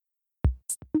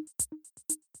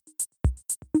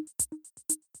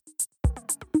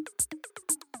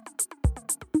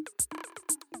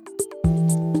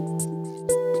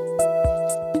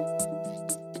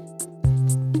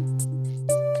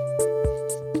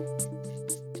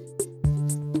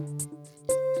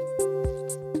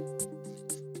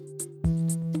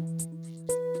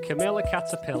Camilla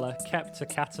caterpillar kept a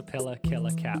caterpillar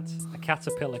killer cat. A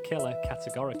caterpillar killer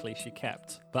categorically she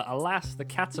kept. But alas, the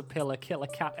caterpillar killer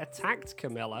cat attacked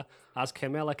Camilla as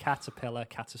Camilla caterpillar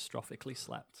catastrophically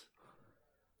slept.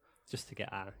 Just to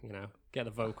get our, get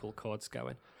the vocal cords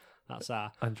going. That's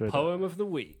our poem of the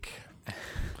week.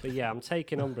 But yeah, I'm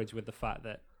taking umbrage with the fact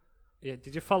that... Yeah,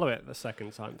 did you follow it the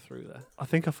second time through there? I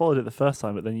think I followed it the first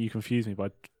time, but then you confused me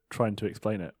by trying to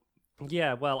explain it.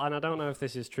 Yeah, well, and I don't know if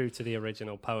this is true to the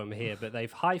original poem here, but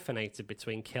they've hyphenated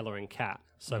between killer and cat.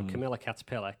 So Camilla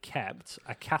Caterpillar kept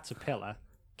a caterpillar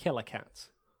killer cat.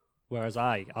 Whereas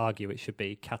I argue it should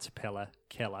be caterpillar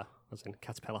killer, as in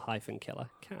caterpillar hyphen killer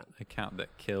cat. A cat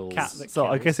that kills. So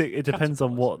I guess it depends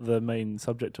on what the main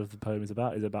subject of the poem is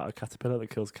about. Is it about a caterpillar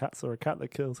that kills cats or a cat that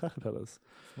kills caterpillars?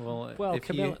 Well,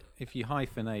 Camilla... if you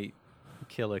hyphenate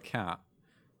killer cat,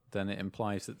 then it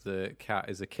implies that the cat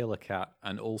is a killer cat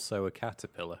and also a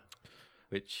caterpillar,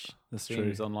 which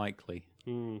seems unlikely.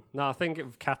 No, I think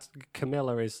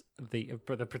Camilla is the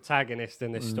protagonist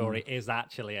in this story is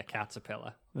actually a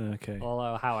caterpillar. Okay.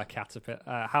 Although how a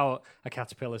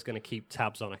caterpillar is going to keep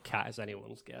tabs on a cat is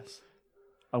anyone's guess.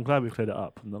 I'm glad we cleared it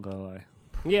up. I'm not going to lie.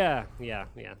 Yeah.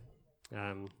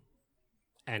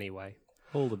 Anyway,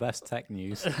 all the best tech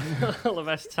news, all the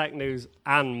best tech news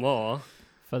and more.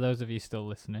 For those of you still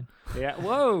listening. Yeah.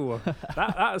 Whoa,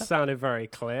 that sounded very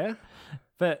clear.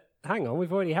 But hang on,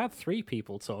 we've already had 3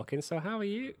 people talking. So how are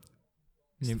you?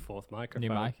 It's the 4th microphone.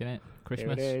 New mic in it.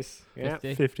 Christmas. Here it is. Yeah.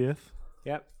 50th.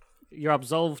 Yep. You're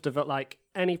absolved of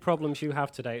any problems you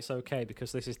have today. It's okay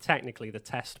because this is technically the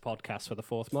test podcast for the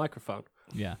 4th microphone.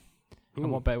 Yeah.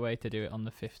 And what better way to do it on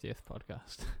the 50th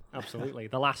podcast? Absolutely.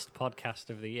 The last podcast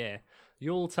of the year.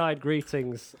 Yuletide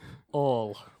greetings,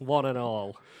 all, one and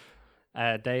all.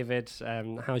 David,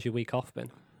 how's your week off been?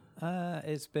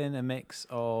 It's been a mix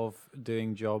of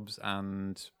doing jobs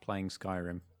and playing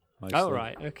Skyrim. Mostly. Oh,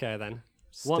 right. Okay, then.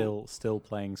 Still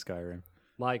playing Skyrim.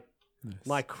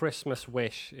 My Christmas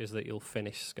wish is that you'll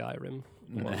finish Skyrim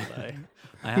one day.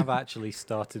 I have actually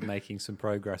started making some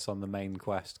progress on the main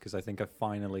quest because I think I've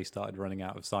finally started running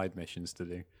out of side missions to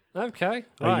do. Okay,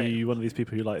 Are right. you one of these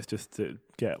people who likes just to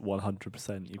get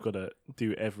 100%? You've got to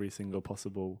do every single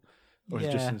possible... Or is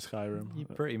it just in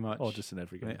Skyrim? Pretty much. Or just in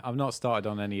every game? I've not started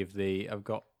on any of the...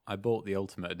 I bought the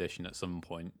Ultimate Edition at some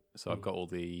point, so I've got all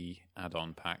the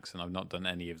add-on packs, and I've not done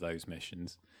any of those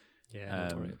missions. Yeah,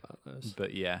 don't worry about those.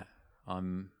 But yeah, I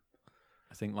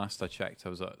think last I checked, I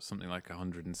was at something like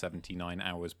 179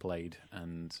 hours played,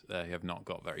 and I have not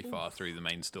got very far through the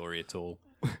main story at all.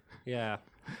 Yeah.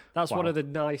 That's one of the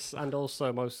nice and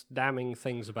also most damning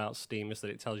things about Steam is that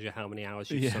it tells you how many hours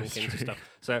you've sunk into stuff.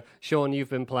 So, Sean, you've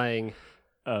been playing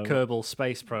Kerbal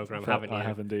Space Program, haven't you? I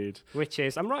have indeed. Which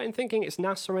is, I'm right in thinking it's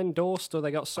NASA endorsed, or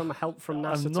they got some help from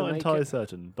NASA to make it? I'm not entirely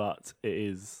certain, but it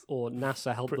is. Or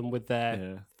NASA helped them with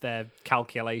their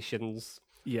calculations.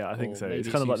 Yeah, I think so. It's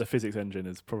kind of like the physics engine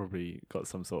has probably got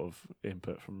some sort of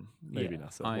input from maybe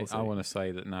NASA. I want to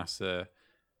say that NASA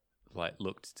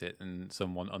looked at it and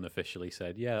someone unofficially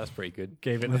said, "Yeah, that's pretty good."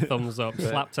 Gave it the thumbs up,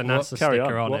 slapped a NASA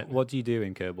sticker on it. What do you do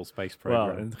in Kerbal Space Program?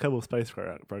 Well, in the Kerbal Space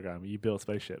Program, you build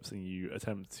spaceships and you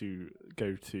attempt to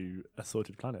go to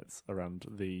assorted planets around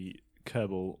the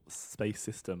Kerbal space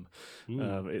system.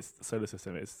 It's the solar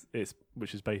system. It's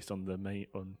which is based on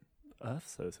on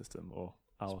Earth's solar system or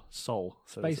our Sol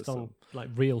solar based system.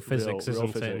 on real physics,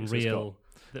 isn't it? And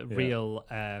real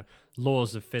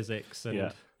laws of physics.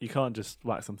 And you can't just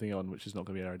whack something on which is not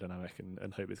going to be aerodynamic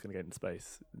and hope it's going to get in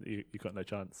space. You've got no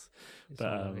chance.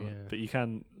 But you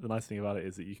can. The nice thing about it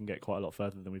is that you can get quite a lot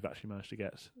further than we've actually managed to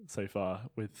get so far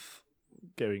with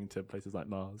going to places like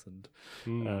Mars and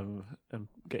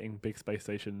getting big space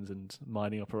stations and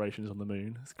mining operations on the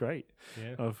moon. It's great.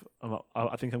 Yeah.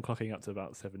 I think I'm clocking up to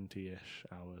about 70-ish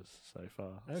hours so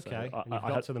far. Okay. So I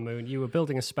got to the moon. You were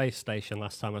building a space station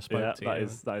last time I spoke to you.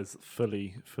 That is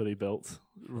fully built,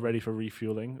 ready for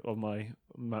refueling on my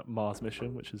Mars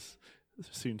mission, which is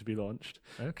soon to be launched.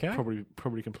 Okay.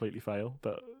 Probably completely fail,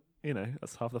 but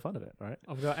that's half the fun of it, right?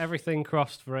 I've got everything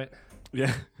crossed for it.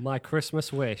 Yeah. My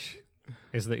Christmas wish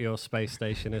is that your space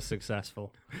station is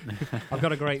successful. I've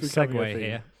got a great segue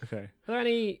here. Okay. Are there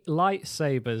any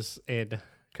lightsabers in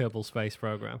Kerbal Space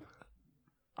Program?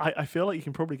 I feel like you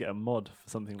can probably get a mod for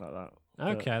something like that.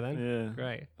 Okay, then. Yeah.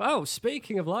 Great. Oh,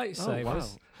 speaking of lightsabers. Oh, wow.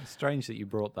 It's strange that you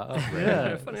brought that up. Really.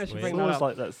 Yeah. Funny I should It's bring that almost up.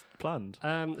 like that's planned.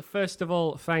 First of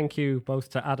all, thank you both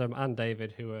to Adam and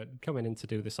David who are coming in to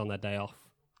do this on their day off.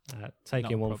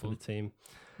 Taking one for the team.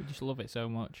 We just love it so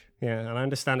much. Yeah, and I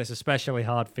understand it's especially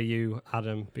hard for you,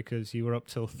 Adam, because you were up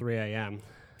till 3 a.m.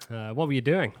 What were you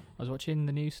doing? I was watching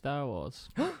the new Star Wars.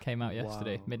 Came out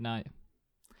yesterday, midnight.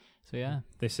 So yeah.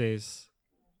 This is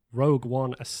Rogue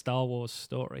One, a Star Wars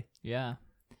story. Yeah.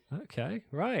 Okay,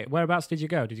 right. Whereabouts did you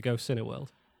go? Did you go Cineworld?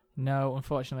 No,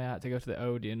 unfortunately, I had to go to the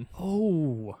Odeon.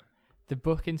 Oh. The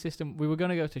booking system, we were going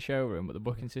to go to showroom, but the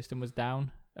booking system was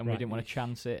down, and we Right. didn't want to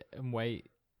chance it and wait.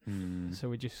 Hmm. So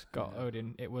we just got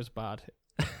Odeon. It was bad.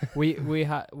 we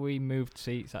moved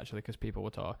seats actually because people were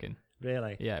talking.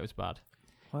 Really? Yeah, it was bad.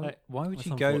 Why would That's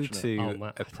you go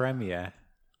unfortunate. to a premiere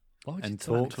Why would you and do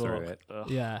that? talk through it? Ugh,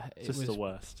 Yeah, it's just the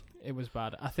worst. It was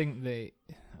bad. I think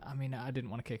I didn't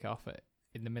want to kick off it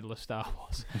in the middle of Star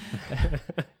Wars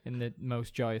in the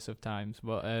most joyous of times,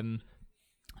 but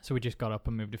so we just got up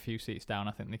and moved a few seats down.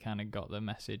 I think they kind of got the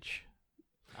message.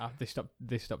 They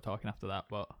stopped talking after that,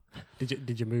 but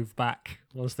Did you move back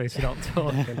once they stopped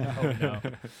talking? Oh, no.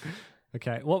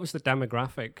 Okay, what was the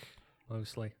demographic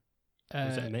mostly?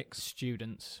 Was it mixed?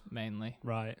 Students mainly.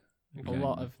 Right. A Okay.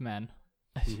 lot of men,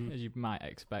 Mhm. as you might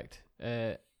expect.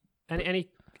 Any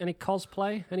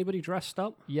cosplay? Anybody dressed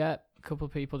up? Yeah, a couple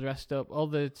of people dressed up. All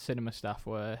the cinema staff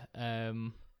were,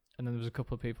 and then there was a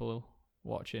couple of people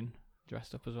watching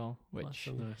dressed up as well. Which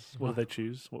Nice. What did they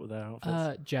choose? What were their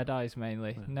outfits? Jedi's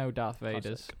mainly, Yeah. no Darth Classic.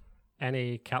 Vaders.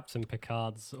 Any Captain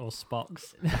Picards or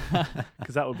Spocks?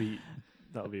 Because that would be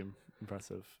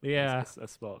impressive. Yeah. a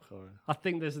Spock or I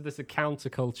think there's a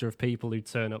counterculture of people who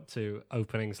turn up to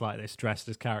openings like this dressed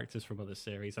as characters from other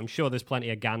series. I'm sure there's plenty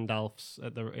of Gandalfs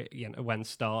at the when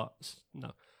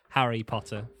Harry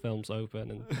Potter films open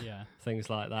and Yeah. things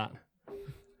like that.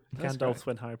 That's Gandalf's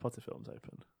when Harry Potter films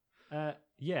open.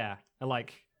 Yeah,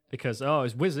 because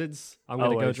it's wizards. I'm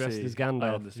going to Oh, go I dressed see. as I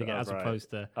Gandalf understand. as Right. opposed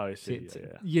to Oh, I see.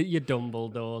 your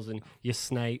Dumbledores and your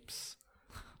Snapes.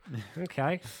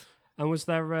 Okay, and was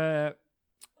there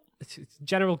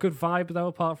general good vibe though,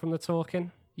 apart from the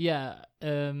talking? Yeah,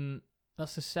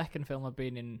 that's the second film I've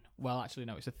been in. Well, actually,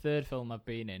 no, it's the third film I've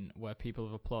been in where people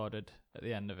have applauded at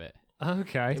the end of it.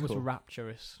 Okay, It was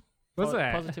rapturous. Was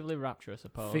it? Positively rapturous, I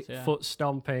suppose. Yeah. Foot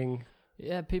stomping.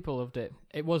 Yeah, people loved it.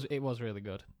 It was really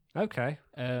good. Okay,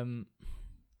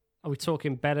 are we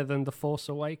talking better than The Force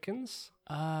Awakens?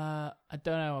 I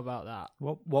don't know about that.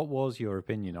 What was your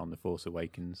opinion on The Force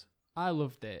Awakens? I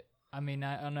loved it. I mean,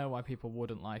 I know why people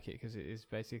wouldn't like it because it is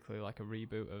basically like a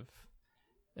reboot of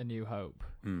A New Hope.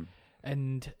 Mm.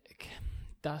 And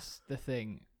that's the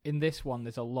thing. In this one,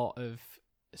 there's a lot of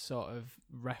sort of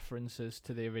references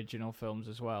to the original films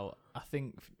as well. I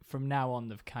think from now on,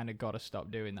 they've kind of got to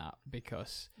stop doing that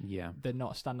because Yeah. they're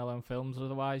not standalone films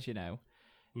otherwise, you know.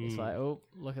 It's like, oh,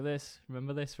 look at this.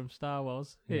 Remember this from Star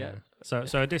Wars? Yeah. So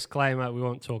a disclaimer: we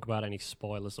won't talk about any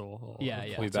spoilers or Yeah.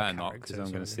 We plots better of not because I'm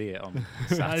characters going or to see it on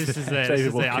this Saturday. is it. This David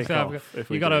is will it. I kick feel off if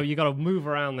we you do. gotta move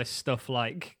around this stuff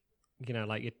like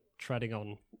like you're treading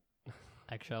on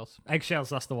Eggshells. eggshells.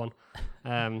 That's the one.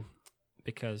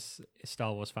 Because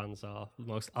Star Wars fans are the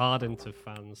most ardent of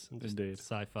fans, and just Indeed.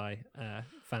 sci-fi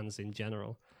fans in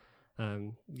general.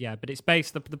 But it's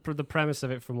based the premise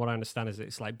of it, from what I understand, is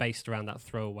it's like based around that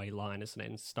throwaway line, isn't it,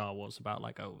 in Star Wars about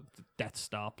like the Death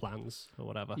Star plans or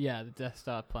whatever. Yeah, the Death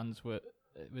Star plans were.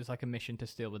 It was like a mission to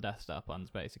steal the Death Star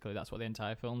plans. Basically, that's what the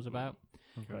entire film's about.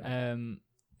 Okay.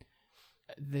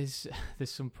 There's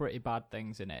some pretty bad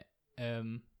things in it.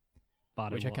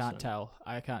 Bad Which in I what can't sense? tell.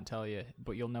 I can't tell you,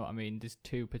 but you'll know what I mean. There's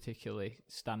two particularly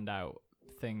standout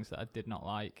things that I did not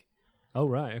like. Oh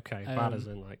right, okay. Bad as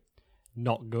Um, in like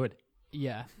not good.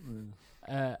 Yeah.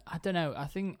 I don't know. I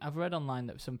think I've read online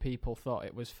that some people thought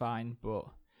it was fine, but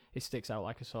it sticks out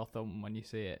like a sore thumb when you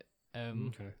see it.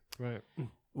 Okay, right.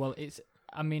 Well,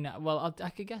 I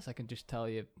could guess I can just tell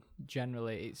you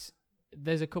generally.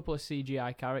 There's a couple of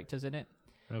CGI characters in it,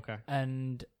 Okay.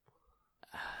 and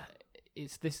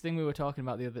it's this thing we were talking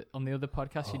about on the other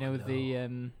podcast.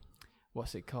 The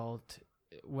what's it called?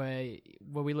 Where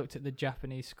we looked at the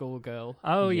Japanese schoolgirl.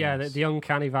 Oh yeah, Yes. the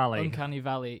Uncanny Valley. Uncanny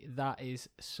Valley. That is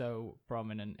so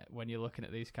prominent when you're looking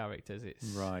at these characters.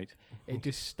 Right. It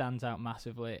just stands out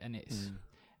massively, and it's. Mm.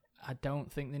 I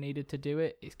don't think they needed to do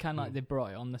it. It's kind of like they brought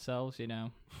it on themselves, you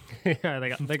know. Yeah,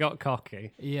 they got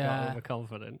cocky. Yeah. Got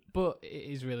overconfident. But it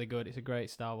is really good. It's a great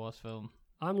Star Wars film.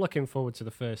 I'm looking forward to the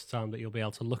first time that you'll be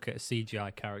able to look at a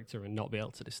CGI character and not be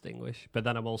able to distinguish. But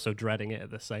then I'm also dreading it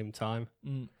at the same time.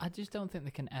 I just don't think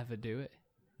they can ever do it.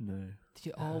 No.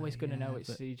 You're always going to know it's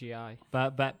but- CGI. But I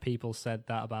bet people said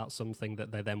that about something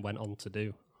that they then went on to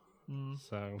do.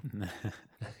 So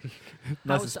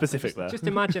Nice and specific there. just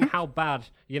imagine how bad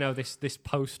this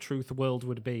post-truth world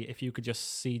would be if you could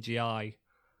just CGI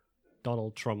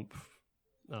Donald Trump.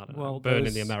 I don't know,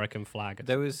 burning the American flag.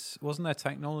 Wasn't there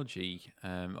technology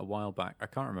a while back? I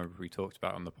can't remember if we talked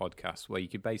about it on the podcast where you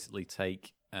could basically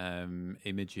take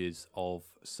images of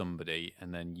somebody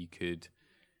and then you could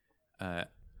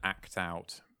act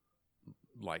out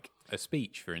like a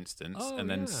speech, for instance, Oh, and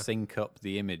then yeah. sync up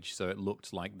the image so it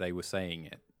looked like they were saying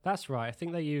it. That's right. I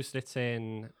think they used it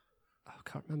in. I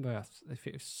can't remember if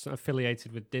it was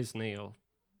affiliated with Disney or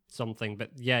something.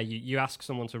 But yeah, you ask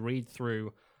someone to read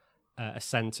through a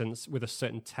sentence with a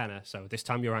certain tenor. So this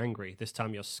time you're angry, this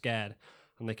time you're scared,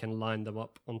 and they can line them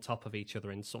up on top of each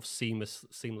other and sort of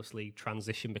seamlessly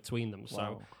transition between them. Wow.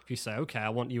 So if you say, okay, I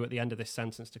want you at the end of this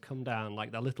sentence to come down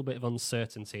like that little bit of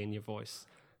uncertainty in your voice,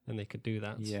 then they could do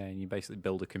that. Yeah, and you basically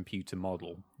build a computer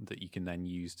model that you can then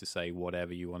use to say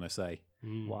whatever you want to say.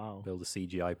 Wow. Build a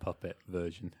CGI puppet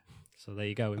version. So there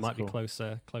you go. It That's might cool. be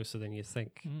closer than you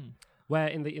think.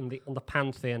 Where on the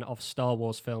pantheon of Star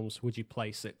Wars films would you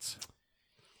place it?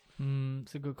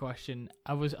 It's a good question.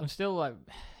 I'm still like,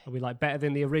 Are we like better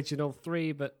than the original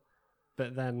 3, but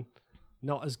then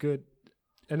not as good?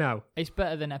 No, it's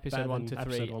better than episode better 1 than to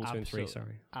 3. episode 1, 2, and 3.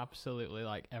 Sorry. Absolutely,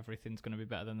 like everything's going to be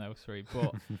better than those 3.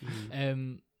 But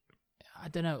I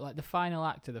don't know, like the final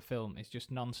act of the film is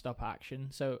just non-stop action.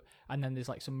 So, and then there's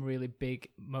like some really big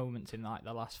moments in like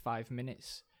the last 5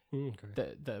 minutes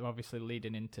that are obviously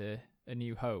leading into A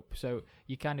New Hope. So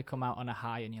you kind of come out on a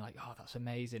high and you're like, oh, that's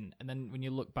amazing. And then when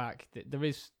you look back, there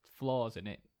is flaws in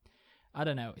it. I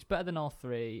don't know. It's better than all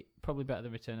 3. Probably better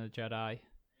than Return of the Jedi.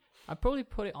 I'd probably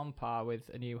put it on par with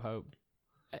A New Hope.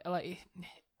 But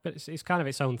it's kind of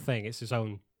its own thing. It's its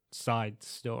own side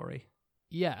story.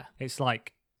 Yeah. It's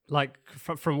like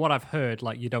from what I've heard,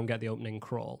 like you don't get the opening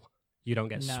crawl. You don't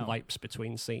get swipes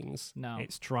between scenes. No.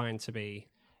 It's trying to be.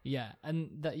 Yeah, and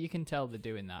that you can tell they're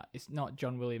doing that. It's not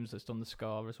John Williams that's done the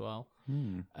score as well.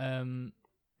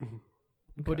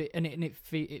 But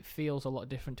it feels a lot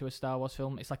different to a Star Wars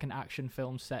film. It's like an action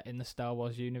film set in the Star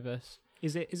Wars universe.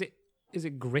 Is it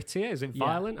grittier? Is it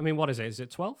violent? I mean, what is it? Is it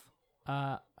 12?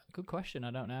 Good question. I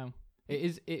don't know. It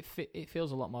is. It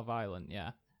feels a lot more violent.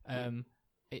 Yeah. And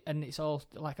it's all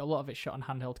like a lot of it's shot on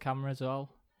handheld camera as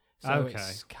well. So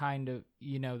it's kind of,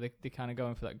 they're kind of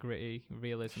going for that gritty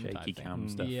realism shaky type cam thing.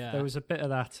 stuff. Yeah. There was a bit of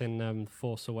that in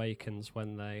Force Awakens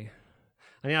when they,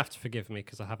 and you have to forgive me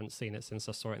because I haven't seen it since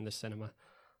I saw it in the cinema.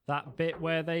 That bit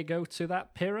where they go to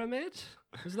that pyramid.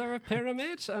 Is there a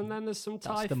pyramid? And then there's some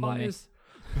TIE fighters.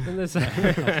 And there's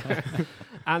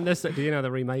and there's. Do you know they're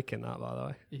remaking that, by the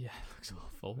way? Yeah, it looks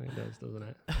awful. It does, doesn't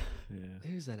it? Yeah.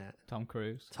 Who's in it? Tom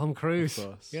Cruise. Tom Cruise. Of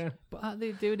course. Yeah. But are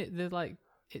they doing it? They're like,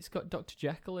 it's got Dr.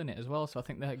 Jekyll in it as well, so I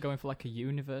think they're going for like a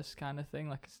universe kind of thing,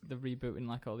 like they're rebooting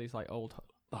like all these like old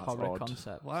horror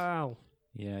concepts. Wow.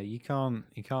 Yeah, you can't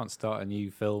start a new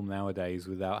film nowadays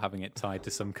without having it tied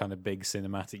to some kind of big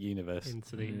cinematic universe.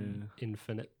 Into the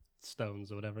Infinite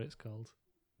Stones or whatever it's called,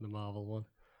 the Marvel one.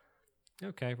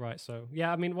 Okay, right. So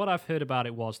yeah, I mean, what I've heard about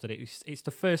it was that it's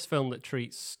the first film that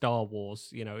treats Star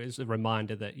Wars. It's a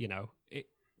reminder that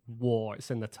war. It's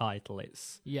in the title.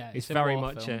 It's very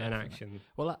much an action.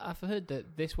 Well, I've heard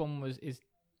that this one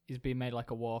is being made like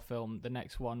a war film. The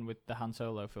next one with the Han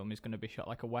Solo film is going to be shot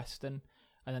like a western,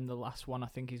 and then the last one I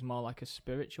think is more like a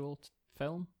spiritual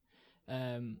film.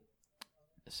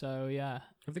 So yeah,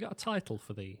 have they got a title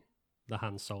for the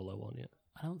Han Solo one yet?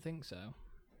 I don't think so.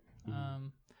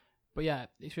 But yeah,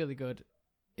 it's really good.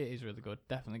 It is really good.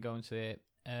 Definitely go and see it.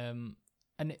 And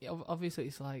obviously,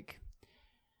 it's like.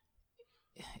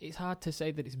 It's hard to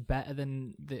say that it's better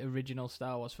than the original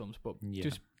Star Wars films, but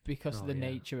just because of the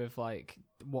nature of like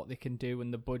what they can do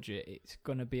and the budget, it's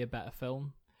gonna be a better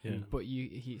film. Yeah. But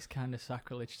it's kind of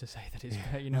sacrilege to say that it's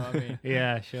better. You know what I mean?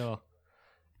 Yeah, sure.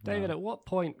 David, at what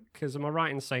point? Because am I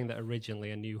right in saying that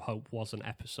originally A New Hope wasn't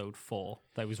Episode 4?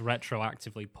 That was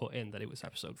retroactively put in that it was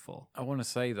Episode 4. I want to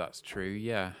say that's true.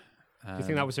 Yeah. Do you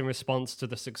think that was in response to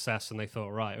the success, and they thought,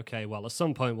 right, okay, well, at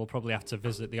some point we'll probably have to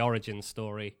visit the origin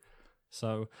story.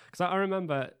 So, because I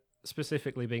remember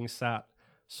specifically being sat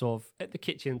sort of at the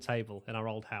kitchen table in our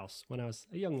old house when I was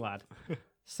a young lad,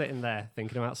 sitting there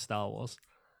thinking about Star Wars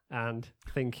and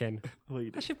thinking,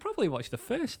 I should probably watch the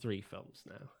first 3 films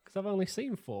now because I've only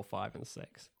seen 4, 5, and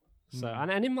 6. So,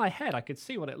 and in my head, I could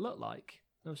see what it looked like.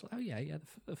 I was like, oh yeah,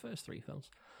 the first 3 films.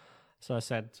 So I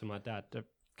said to my dad,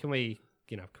 can we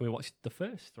watch the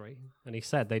first 3? And he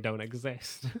said they don't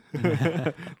exist.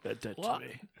 They're dead to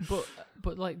me.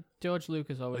 But like George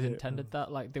Lucas always intended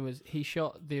that. Like he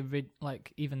shot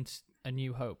even A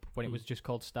New Hope when it was just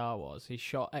called Star Wars. He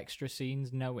shot extra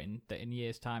scenes knowing that in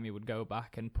years' time he would go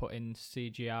back and put in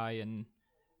CGI and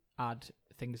add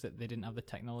things that they didn't have the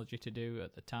technology to do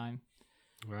at the time.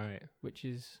 Right. Which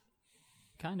is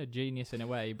kind of genius in a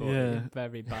way, but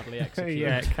very badly executed.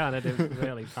 Yeah, it kind of didn't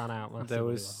really pan out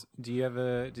massively. Did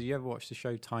you ever watch the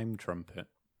show Time Trumpet?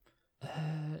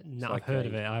 No, It's I've heard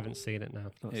of it. I haven't seen it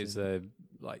now. It's a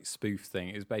like spoof thing.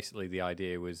 It was basically the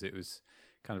idea was it was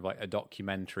kind of like a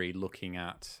documentary looking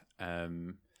at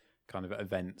kind of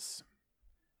events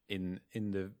in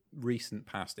the recent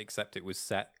past, except it was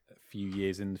set a few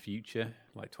years in the future,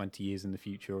 like 20 years in the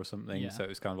future or something. Yeah. So it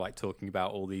was kind of like talking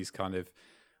about all these kind of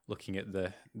looking at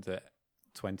the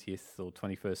 20th or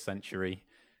 21st century,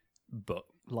 but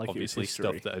Like obviously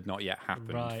stuff that had not yet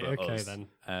happened Right, for okay us. then.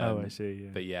 I see. Yeah.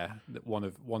 But yeah, one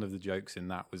of the jokes in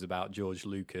that was about George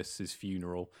Lucas's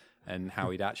funeral and how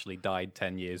he'd actually died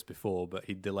 10 years before, but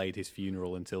he'd delayed his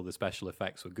funeral until the special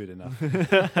effects were good enough.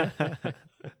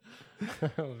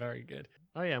 Very good.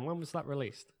 Oh yeah, and when was that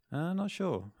released? Not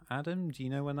sure. Adam, do you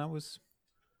know when that was?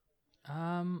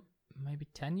 Maybe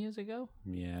 10 years ago.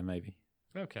 Yeah, maybe.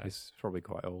 Okay. It's probably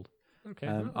quite old. Okay.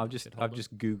 I've just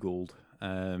Googled,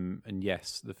 and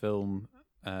yes, the film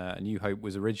A New Hope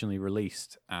was originally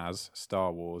released as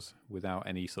Star Wars without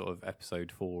any sort of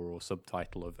Episode 4 or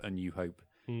subtitle of A New Hope.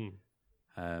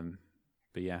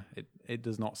 But yeah, it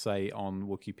does not say on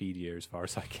Wikipedia as far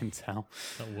as I can tell.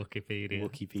 Not Wikipedia.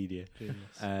 Wikipedia.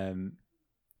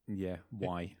 Yeah,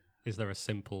 why? Is there a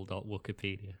simple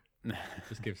 .wikipedia?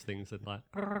 Just gives things that like.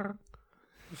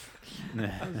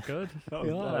 That was good.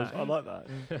 I like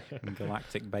that.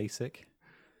 Galactic Basic.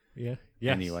 Yeah.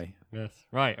 Yes. Anyway. Yes.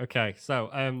 Right. Okay. So,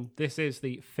 this is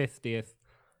the 50th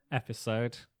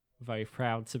episode. Very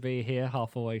proud to be here,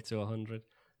 halfway to 100,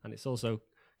 and it's also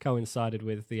coincided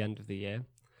with the end of the year.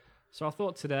 So I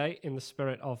thought today, in the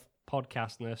spirit of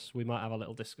podcastness, we might have a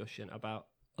little discussion about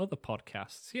other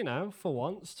podcasts. You know, for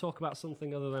once, talk about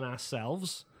something other than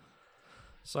ourselves.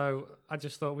 So I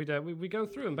just thought we go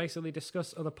through and basically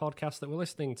discuss other podcasts that we're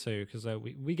listening to, because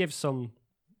we give some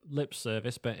lip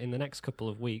service, but in the next couple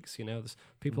of weeks, you know,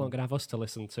 people aren't going to have us to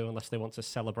listen to unless they want to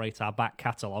celebrate our back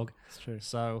catalogue. That's true.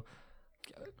 So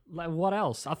what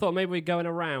else? I thought maybe we're going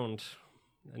around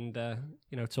and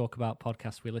talk about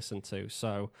podcasts we listen to.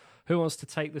 So who wants to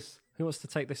take this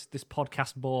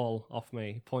podcast ball off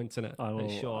me, pointing it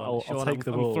at Sean? I'll take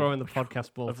the ball. I'm throwing the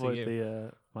podcast ball Avoid to you.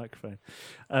 the microphone.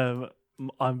 I'm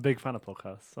a big fan of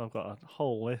podcasts. I've got a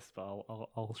whole list, but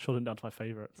I'll shorten it down to my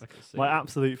favourites. My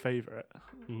absolute favourite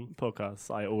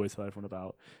podcast I always tell everyone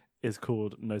about is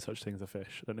called No Such Thing as a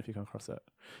Fish. I don't know if you come across it.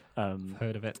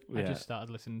 Heard of it. I just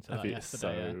started listening to that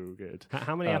yesterday. It's so good.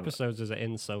 How many episodes is it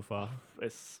in so far?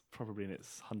 It's probably in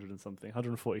its 100 and something.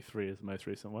 143 is the most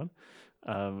recent one.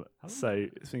 So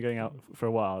it's been going out for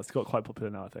a while. It's got quite popular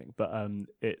now, I think. But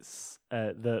it's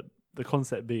the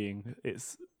concept being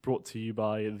it's brought to you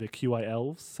by the QI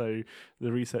elves, so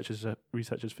the researchers for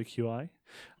QI,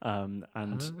 and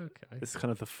it's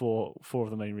kind of the four of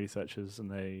the main researchers,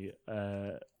 and they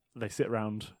sit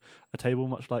around a table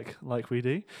much like we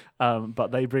do,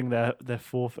 but they bring their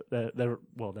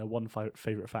one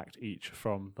favorite fact each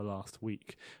from the last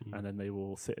week, and then they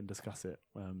will sit and discuss it,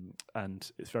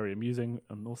 and it's very amusing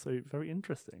and also very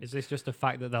interesting. Is this just a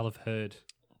fact that they'll have heard?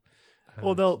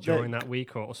 During that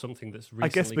week, or something that's recently I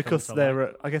guess because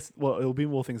they're it'll be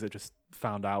more things they just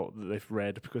found out that they've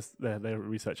read, because they're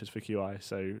researchers for QI,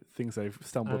 so things they've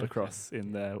stumbled across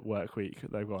in their work week,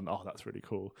 they've gone, oh, that's really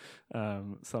cool.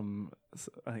 An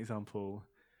example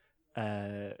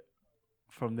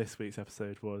from this week's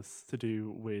episode was to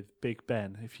do with Big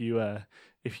Ben. If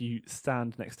you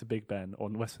stand next to Big Ben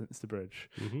on Westminster Bridge,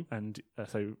 and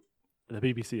so the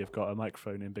BBC have got a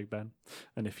microphone in Big Ben,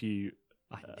 and if you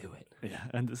I knew it. Yeah,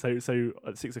 and so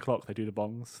at 6 o'clock they do the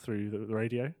bongs through the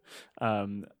radio,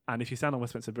 and if you stand on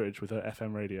Westminster Bridge with an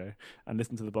FM radio and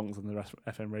listen to the bongs on the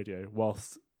FM radio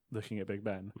whilst looking at Big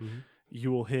Ben,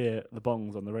 you will hear the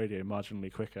bongs on the radio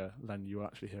marginally quicker than you will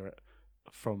actually hear it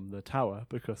from the tower,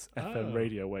 because FM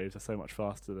radio waves are so much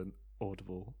faster than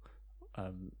audible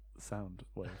sound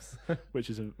waves, which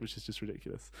is just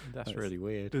ridiculous. That's really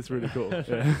weird. It's really cool.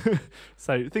 Yeah.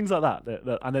 So things like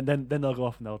that and then they'll go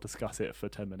off and they'll discuss it for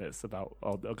 10 minutes about.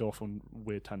 I'll go off on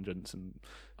weird tangents, and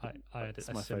I had a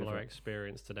similar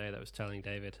experience today that was telling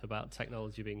David about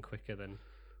technology being quicker than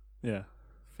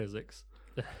physics,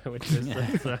 which is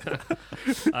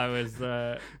I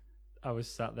was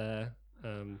sat there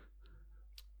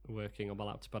working on my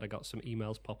laptop, but I got some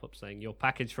emails pop up saying your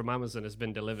package from Amazon has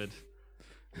been delivered.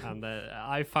 And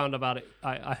I found about it.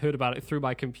 I heard about it through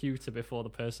my computer before the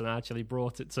person actually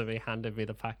brought it to me, handed me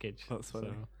the package. That's funny.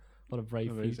 So, what a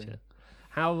brave feature!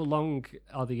 How long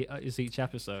is each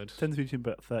episode? Tends to be between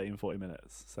about 30 and 40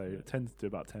 minutes. So it tends to do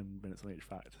about 10 minutes on each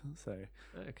fact. So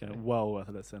well worth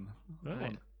a listen.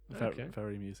 Right.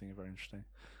 Very amusing and very interesting.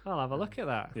 I'll have a look at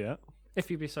that. Yeah. If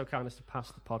you'd be so kind as to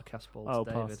pass the podcast ball I'll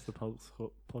to David. pass the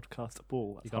podcast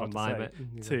ball. You got to mime it.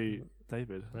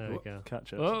 David. There we go.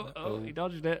 Catch it. Oh, he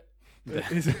dodged it. You have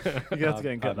to get and I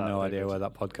get have that. no idea where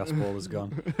that podcast ball has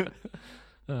gone.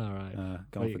 All right.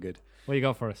 Gone for good. What you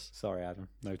got for us? Sorry, Adam.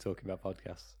 No talking about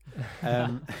podcasts.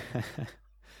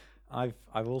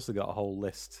 I've also got a whole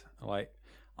list. Like,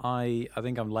 I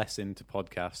think I'm less into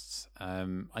podcasts.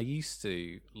 I used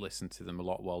to listen to them a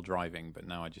lot while driving, but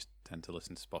now I just tend to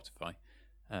listen to Spotify.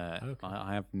 Okay.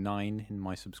 I have 9 in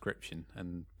my subscription,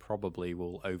 and probably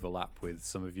will overlap with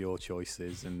some of your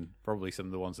choices, and probably some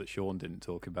of the ones that Sean didn't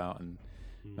talk about, and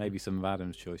maybe some of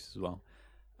Adam's choices as well.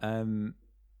 I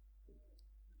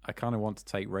kind of want to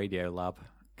take Radiolab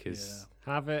because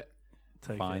have it.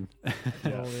 Take fine. It.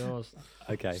 All yours.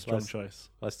 Okay, Strong choice.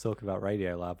 Let's talk about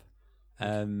Radiolab.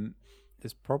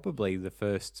 It's probably the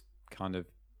first kind of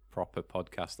proper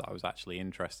podcast that I was actually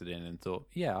interested in and thought,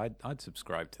 yeah, I'd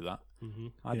subscribe to that. Mm-hmm.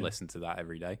 I'd listen to that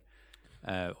every day,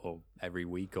 or every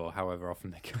week, or however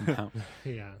often they come out.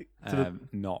 Yeah.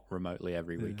 Not remotely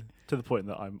every week. To the point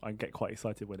that I get quite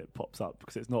excited when it pops up,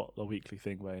 because it's not a weekly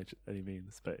thing by any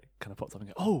means, but it kind of pops up and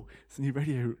go, oh, it's a new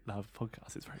Radio Lab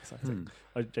podcast. It's very exciting.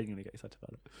 I genuinely get excited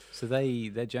about it. So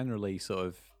they're generally sort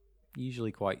of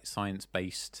usually quite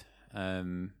science-based,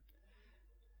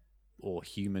 or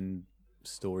human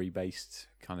story-based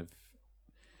kind of.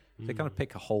 They kind of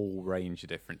pick a whole range of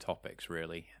different topics,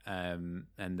 really. And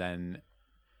then,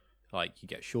 like, you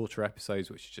get shorter episodes,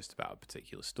 which is just about a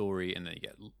particular story, and then you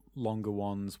get longer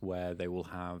ones where they will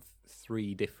have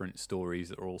 3 different stories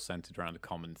that are all centered around a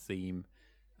common theme.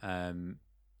 And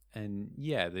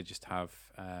yeah, they just have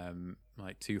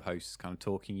like 2 hosts kind of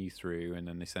talking you through, and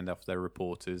then they send off their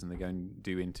reporters, and they go and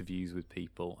do interviews with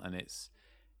people, and it's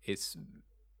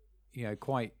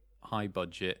quite high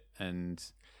budget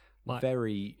and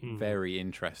very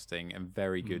interesting and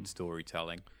very good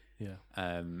storytelling. Yeah.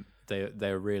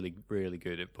 They're really, really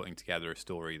good at putting together a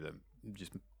story that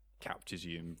just captures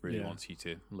you and really wants you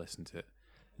to listen to it.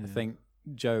 I think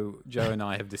Joe and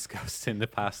I have discussed in the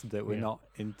past that we're not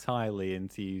entirely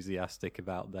enthusiastic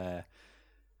about their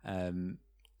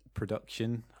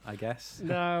production, I guess.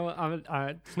 No,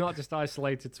 it's not just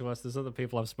isolated to us. There's other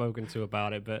people I've spoken to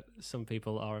about it, but some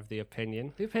people are of the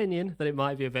opinion that it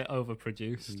might be a bit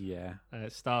overproduced. Yeah.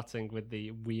 Starting with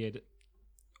the weird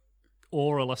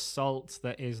oral assault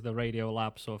that is the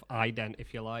Radiolab sort of ident,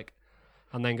 if you like,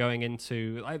 and then going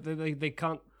into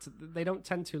they don't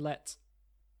tend to let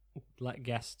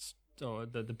guests or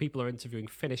the people are interviewing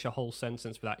finish a whole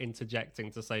sentence without interjecting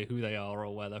to say who they are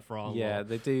or where they're from. Yeah,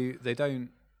 they do.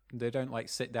 They don't like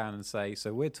sit down and say,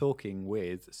 so we're talking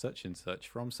with such and such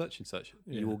from such and such.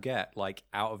 You will get like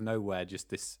out of nowhere just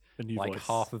this like voice.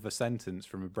 Half of a sentence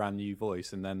from a brand new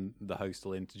voice, and then the host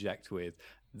will interject with,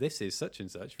 this is such and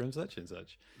such from such and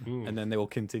such. And then they will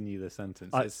continue the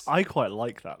sentence. I quite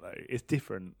like that though. It's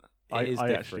different. I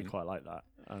different. Actually quite like that.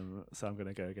 So I'm going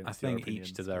to go against. I think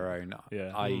each to their own.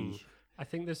 Yeah. I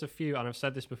think there's a few, and I've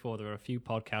said this before, there are a few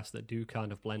podcasts that do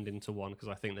kind of blend into one because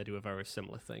I think they do a very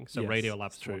similar thing. So Yes,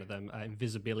 Radiolab's one of them.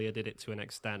 Invisibilia did it to an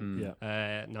extent.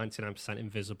 99%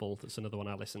 Invisible, that's another one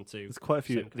I listen to. There's quite a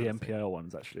few, Same the kind of NPR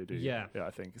ones actually do. Yeah. Yeah,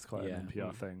 I think it's quite an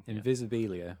NPR thing.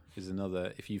 Invisibilia is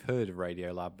another, if you've heard of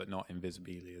Radiolab but not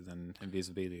Invisibilia, then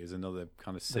Invisibilia is another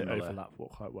kind of similar. They overlap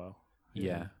quite well.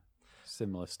 Yeah.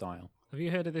 Similar style. Have you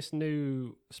heard of this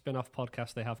new spin-off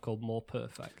podcast they have called More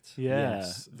Perfect?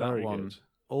 Yes, that very one. good.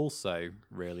 Also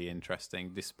really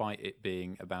interesting, despite it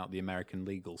being about the American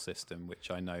legal system, which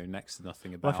I know next to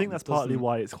nothing about. Well, I think that's partly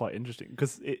why it's quite interesting,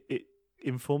 because it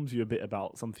informs you a bit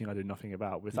about something I know nothing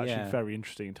about. But it's actually very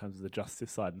interesting in terms of the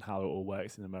justice side and how it all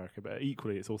works in America. But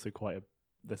equally, it's also quite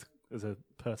there's a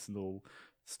personal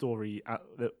story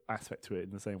aspect to it,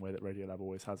 in the same way that Radiolab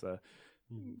always has a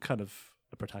kind of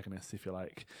a protagonist, if you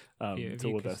like,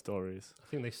 to all their stories. I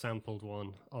think they sampled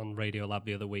one on Radiolab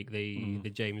the other week, the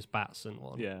James Batson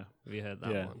one. Yeah. Have you heard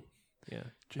that one? Yeah.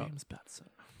 James Batson.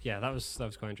 Yeah, that was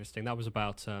quite interesting. That was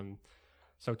about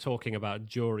talking about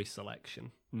jury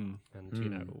selection, and you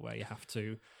know, where you have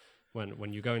to,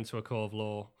 when you go into a court of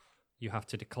law, you have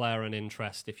to declare an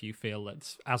interest if you feel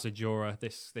that as a juror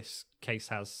this case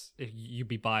has, if you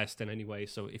be biased in any way.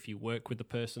 So if you work with the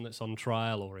person that's on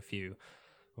trial, or if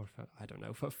I don't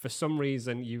know, for some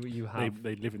reason you have...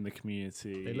 They live in the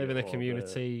community. They live in the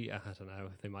community. I don't know.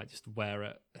 They might just wear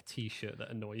a T-shirt that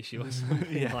annoys you or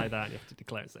something like that. And you have to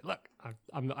declare and say, look,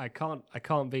 I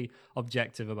can't be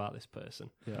objective about this person.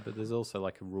 Yeah. But there's also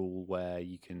like a rule where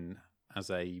you can,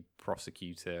 as a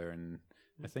prosecutor and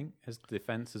I think as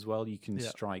defence as well, you can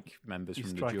strike members from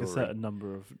the jury. You strike a certain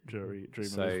number of jury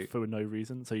members for no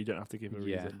reason, so you don't have to give a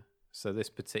reason. So this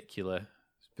particular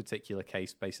particular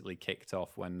case basically kicked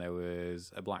off when there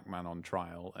was a black man on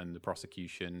trial and the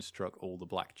prosecution struck all the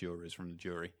black jurors from the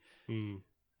jury.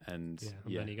 And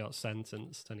then he got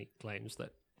sentenced, and he claims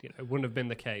that it wouldn't have been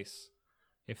the case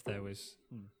if there was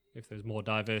more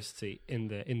diversity in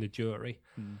the jury,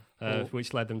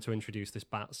 which led them to introduce this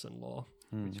Batson law,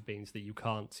 which means that you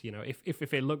can't,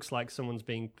 if it looks like someone's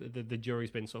being the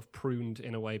jury's been sort of pruned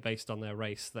in a way based on their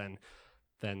race, then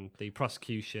the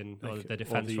prosecution or the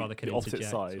defense rather can the opposite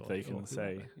interject. Side, they can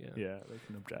say, they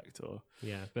can object or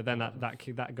But then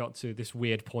that got to this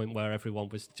weird point where everyone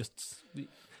was just.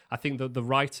 I think the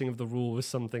writing of the rule was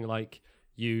something like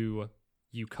you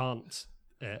can't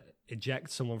eject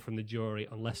someone from the jury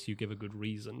unless you give a good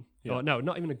reason. Yeah. Or no,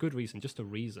 not even a good reason, just a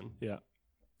reason. Yeah.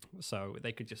 So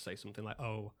they could just say something like,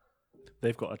 "Oh,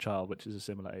 they've got a child which is a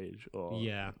similar age," or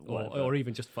or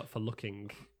even just for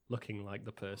looking like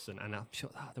the person. And I'm sure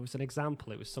there was an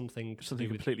example. It was something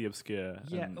completely obscure.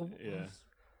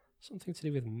 Something to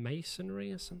do with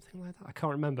masonry or something like that. I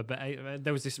can't remember, but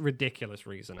there was this ridiculous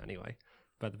reason anyway.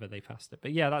 But they passed it.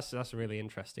 But yeah, that's a really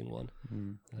interesting one.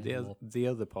 The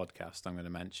other podcast I'm going to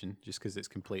mention, just because it's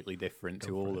completely different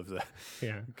to all of the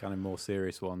kind of more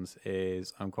serious ones,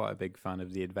 is I'm quite a big fan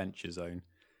of the Adventure Zone,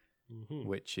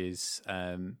 which is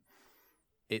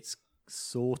it's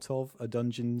sort of a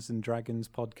Dungeons and Dragons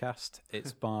podcast.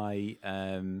 It's by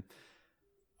kind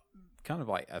of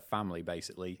like a family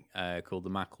basically called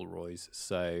the McElroys.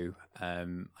 So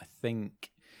I think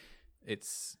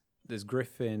there's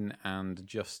Griffin and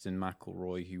Justin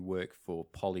McElroy who work for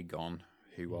Polygon,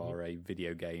 who are a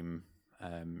video game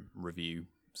review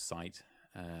site,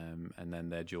 and then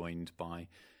they're joined by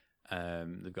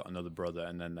they've got another brother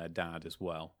and then their dad as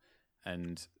well.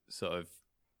 And sort of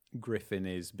Griffin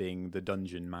is being the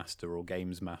dungeon master or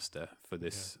games master for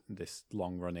this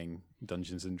long running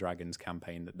Dungeons and Dragons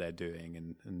campaign that they're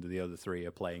doing, and the other three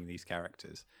are playing these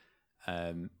characters,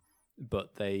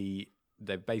 but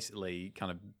they're basically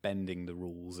kind of bending the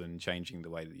rules and changing the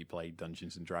way that you play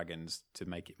Dungeons and Dragons to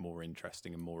make it more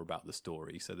interesting and more about the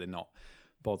story. So they're not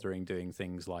bothering doing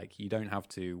things like you don't have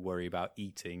to worry about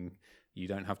eating, you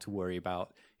don't have to worry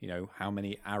about how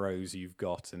many arrows you've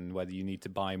got and whether you need to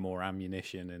buy more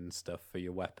ammunition and stuff for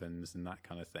your weapons and that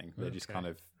kind of thing. They're just kind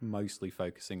of mostly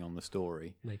focusing on the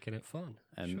story, making it fun.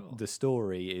 And the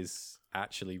story is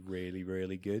actually really,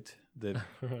 really good. The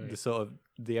sort of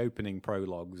the opening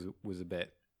prologue was a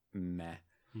bit meh.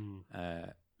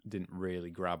 Didn't really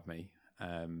grab me.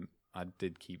 I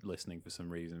did keep listening for some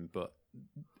reason, but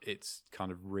it's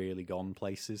kind of really gone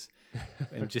places,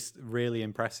 and just really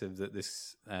impressive that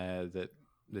this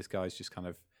guy's just kind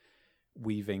of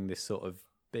weaving this sort of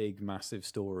big, massive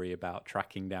story about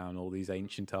tracking down all these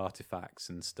ancient artifacts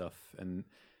and stuff, and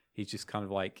he's just kind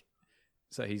of like,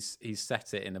 so he's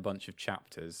set it in a bunch of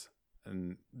chapters,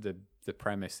 and the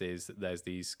premise is that there's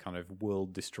these kind of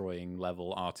world-destroying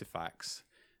level artifacts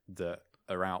that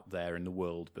are out there in the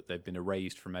world, but they've been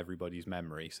erased from everybody's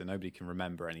memory, so nobody can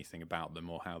remember anything about them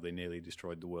or how they nearly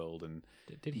destroyed the world. And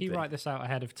did he write this out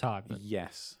ahead of time?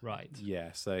 Yes. Right.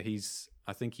 Yeah. So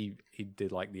I think he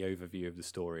did like the overview of the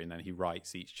story, and then he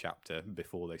writes each chapter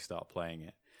before they start playing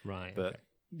it. Right. But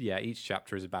each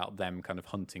chapter is about them kind of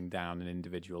hunting down an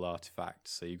individual artifact.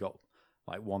 So you've got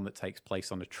like one that takes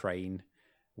place on a train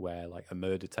where like a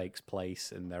murder takes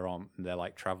place, and they're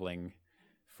like traveling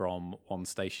from one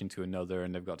station to another,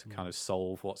 and they've got to kind of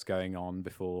solve what's going on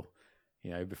before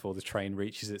the train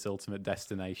reaches its ultimate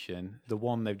destination. The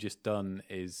one they've just done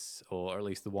is, or at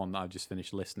least the one that I've just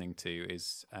finished listening to,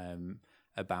 is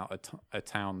about a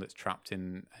town that's trapped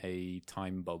in a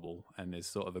time bubble, and there's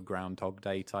sort of a Groundhog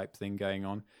Day type thing going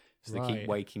on. So they keep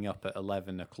waking up at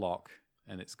 11 o'clock,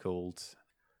 and it was called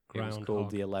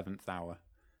The 11th Hour.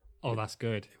 Oh, that's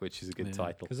good. Which is a good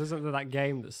title. Because isn't there that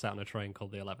game that's set on a train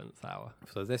called The 11th Hour?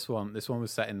 So this one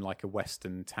was set in like a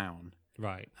western town.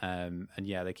 Right. And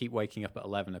they keep waking up at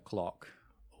 11 o'clock,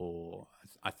 or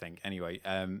I think, anyway.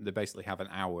 They basically have an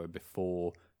hour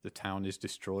before the town is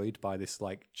destroyed by this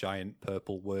like giant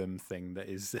purple worm thing that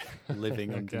is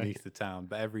living underneath the town.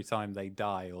 But every time they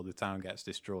die or the town gets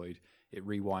destroyed, it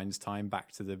rewinds time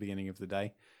back to the beginning of the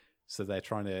day. So they're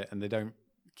trying to, and they don't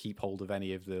keep hold of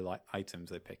any of the like items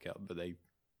they pick up, but they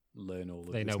learn all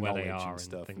of this knowledge and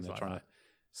stuff, and they're trying to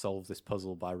solve this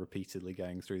puzzle by repeatedly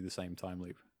going through the same time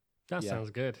loop. That sounds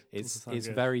good. It's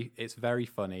very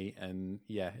funny, and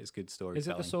it's good storytelling. Is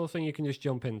it the sort of thing you can just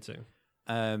jump into?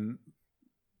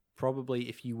 Probably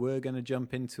if you were going to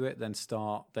jump into it, then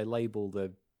they label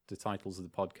the titles of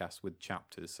the podcast with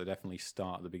chapters, so definitely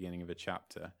start at the beginning of a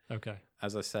chapter. Okay.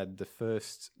 As I said, the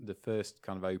first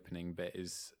kind of opening bit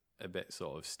is a bit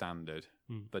sort of standard,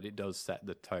 but it does set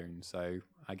the tone. So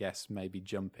I guess maybe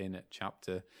jump in at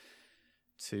chapter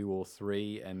 2 or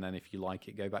 3, and then if you like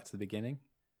it, go back to the beginning.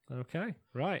 Okay,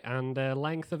 right. And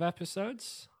length of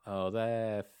episodes? Oh,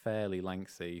 they're fairly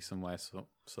lengthy, somewhere sort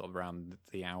of around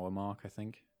the hour mark, I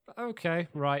think. Okay,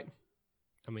 right.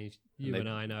 I mean, you and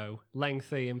I know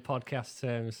lengthy in podcast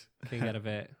terms can get a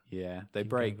bit. Yeah, they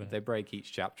break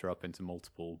each chapter up into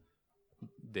multiple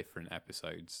different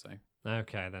episodes. So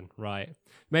okay, then right.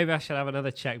 Maybe I should have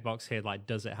another checkbox here. Like,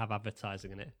 does it have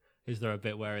advertising in it? Is there a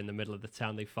bit where in the middle of the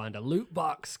town they find a loot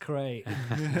box crate,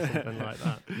 something like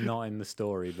that? Not in the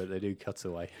story, but they do cut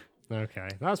away. Okay,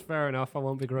 that's fair enough. I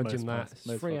won't begrudging that.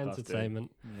 It's free entertainment.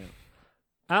 Yeah.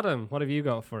 Adam, what have you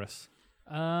got for us?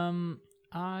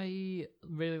 I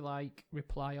really like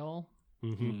Reply All.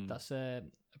 Mm-hmm. That's a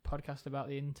podcast about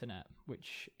the internet,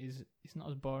 which is it's not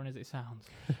as boring as it sounds.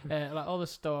 Like all the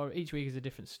story, each week is a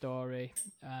different story.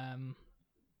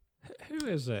 Who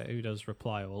is it who does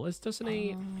Reply All? Doesn't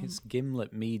he? It's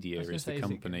Gimlet Media is the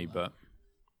company, but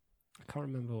I can't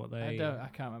remember what they. I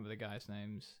can't remember the guys'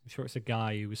 names. I'm sure it's a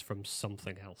guy who was from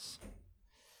something else.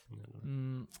 I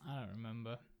don't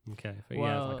remember. Okay, but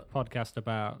yeah, it's like a podcast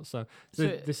about. So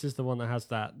this is the one that has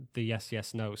the yes,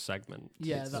 yes, no segment.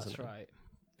 Yeah, that's right.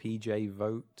 PJ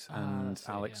Vogt and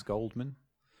Alex Goldman.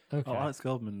 Okay. Oh, Alex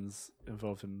Goldman's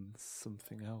involved in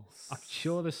something else. I'm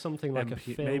sure there's something like a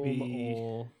film maybe...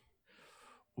 or.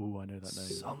 Oh, I know that name.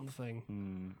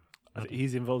 Something.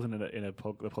 He's involved in the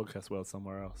podcast world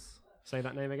somewhere else. Say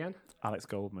that name again. Alex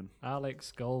Goldman.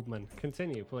 Alex Goldman.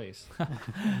 Continue, please.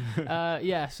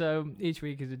 Yeah, so each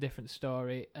week is a different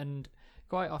story, and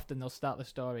quite often they'll start the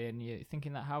story and you're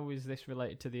thinking that how is this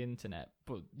related to the internet?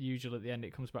 But usually at the end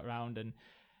it comes back around and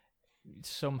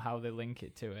somehow they link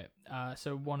it to it.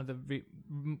 So one of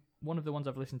the ones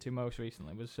I've listened to most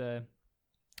recently was a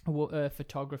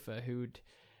photographer who'd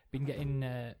been getting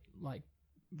like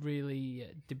really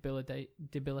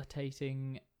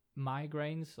debilitating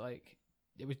migraines. Like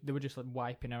they were just like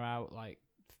wiping her out like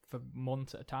for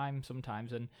months at a time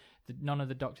sometimes, and none of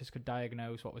the doctors could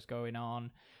diagnose what was going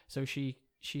on. So she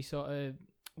sort of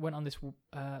went on this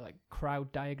like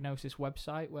crowd diagnosis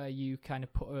website where you kind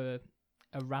of put a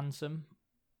ransom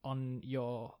on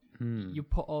your you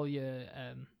put all your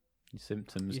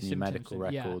symptoms and your medical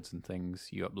records and things,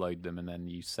 you upload them and then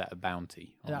you set a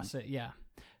bounty on that's them. it, yeah.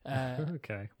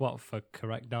 Okay. What, for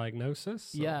correct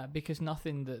diagnosis? Yeah, because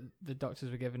nothing that the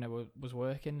doctors were giving her was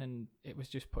working, and it was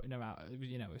just putting her out. It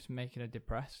was making her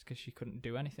depressed because she couldn't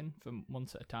do anything for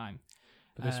months at a time.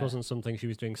 But this wasn't something she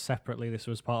was doing separately. This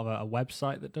was part of a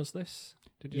website that does this.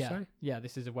 Did you say? Yeah,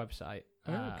 this is a website.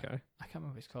 Okay. I can't remember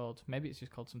what it's called. Maybe it's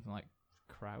just called something like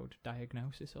Crowd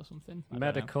Diagnosis or something.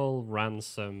 Medical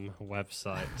ransom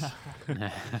website.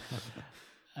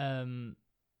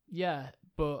 Yeah,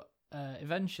 but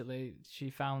eventually she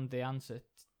found the answer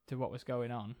to what was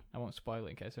going on. I won't spoil it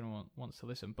in case anyone wants to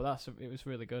listen, but it was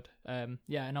really good.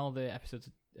 Yeah, and all the episodes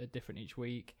are different each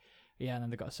week. Yeah, and then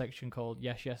they've got a section called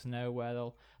Yes, Yes, No, where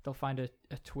they'll find a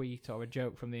tweet or a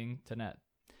joke from the internet,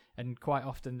 and quite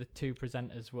often the two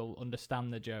presenters will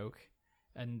understand the joke,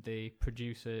 and the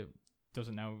producer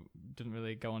doesn't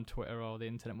really go on Twitter or the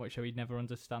internet much, so he never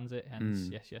understands it, hence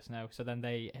Yes, Yes, No. So then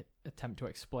they attempt to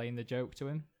explain the joke to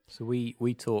him. So we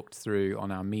talked through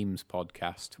on our memes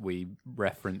podcast, we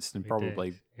referenced and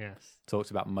probably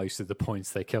talked about most of the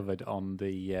points they covered on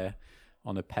the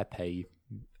on a Pepe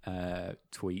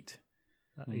tweet.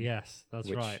 Yes, that's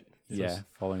right. Yeah,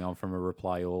 following on from a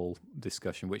Reply All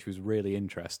discussion, which was really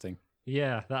interesting.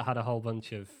 Yeah, that had a whole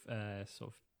bunch of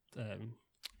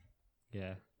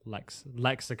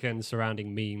lexicon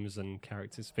surrounding memes and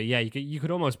characters. But yeah, you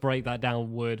could almost break that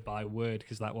down word by word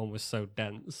because that one was so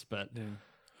dense. But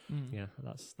yeah,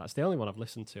 that's the only one I've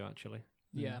listened to actually.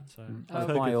 Yeah, so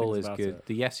Reply All is good.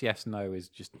 The Yes, Yes, No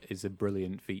is a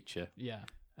brilliant feature. Yeah.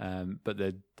 But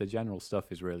the general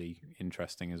stuff is really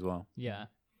interesting as well. Yeah.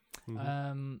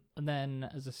 And then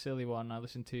as a silly one, I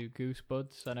listened to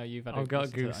Goosebuds. I know you've had. I've got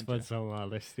Goosebuds on my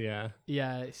list. Yeah.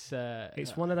 Yeah,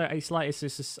 it's one of the. It's like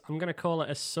I'm gonna call it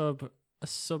a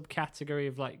subcategory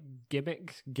of like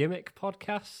gimmick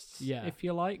podcasts. Yeah. If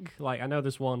you like I know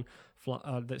there's one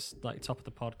that's like top of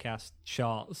the podcast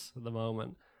charts at the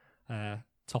moment.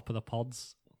 Top of the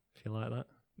pods, if you like that.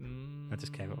 I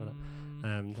just came up with it.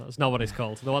 That's not what it's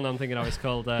called. The one I'm thinking of is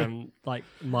called like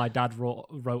My Dad Wrote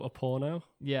a Porno.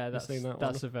 Yeah, that's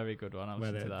a very good one. I'll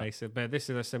listen to that. But this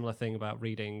is a similar thing about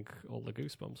reading all the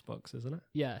Goosebumps books, isn't it?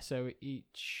 Yeah, so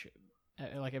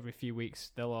like every few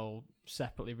weeks, they'll all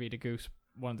separately read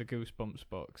one of the Goosebumps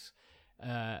books,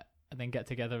 and then get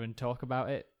together and talk about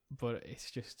it. But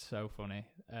it's just so funny.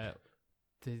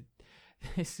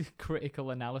 this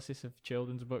critical analysis of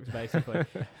children's books, basically.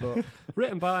 But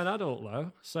written by an adult,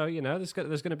 though, so there's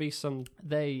going to be something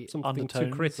to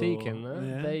critique in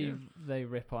there. They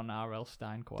rip on R.L.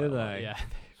 Stein quite Do a lot. they? Yeah,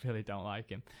 they really don't like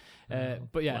him.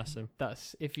 But yeah, bless him.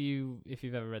 that's if you've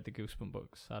ever read the Goosebumps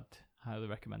books, I'd highly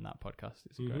recommend that podcast.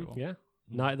 It's a great one. Yeah,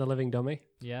 Night of the Living Dummy.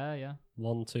 Yeah.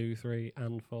 1, 2, 3,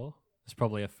 and 4. There's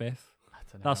probably a fifth. I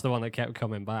don't know. That's the one that kept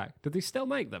coming back. Do they still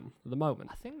make them at the moment?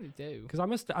 I think they do. Because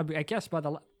I guess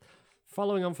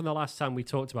following on from the last time we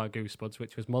talked about Goosebumps,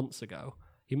 which was months ago,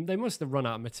 they must have run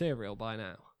out of material by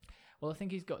now. Well, I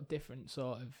think he's got different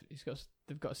sort of.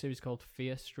 They've got a series called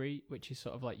Fear Street, which is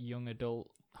sort of like young adult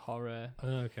horror.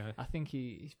 Okay. I think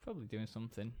he's probably doing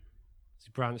something. He's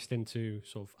branched into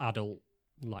sort of adult,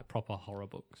 like proper horror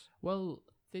books. Well,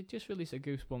 they just released a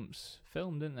Goosebumps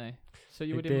film, didn't they? So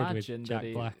you They would did, with imagine Jack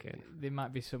that Black in. there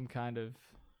might be some kind of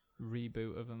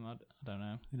reboot of them. I don't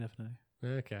know. You never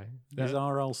know. Okay. Is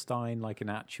R.L. Stein like an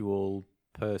actual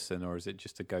person, or is it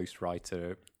just a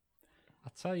ghostwriter?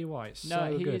 I'll tell you why, it's No,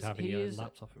 so he good is- having he your is-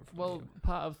 laptop in front Well, of you.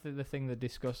 part of the thing they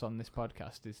discuss on this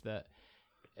podcast is that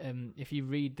if you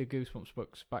read the Goosebumps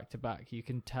books back to back, you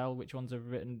can tell which ones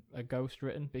are ghost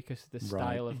written because the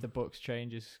style of the books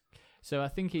changes. So I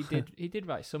think he did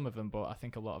write some of them, but I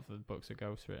think a lot of the books are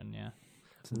ghost written. Yeah.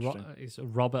 It's interesting. It's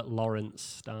Robert Lawrence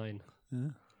Stein. Yeah.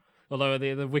 Although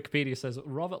the Wikipedia says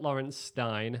Robert Lawrence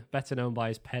Stein, better known by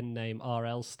his pen name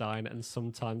R.L. Stein and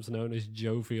sometimes known as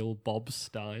Jovial Bob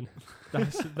Stein.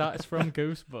 That's from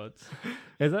Goosebumps.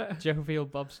 Is it? Jovial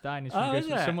Bob Stein is from Oh, is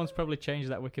Goosebumps. it? Someone's probably changed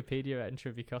that Wikipedia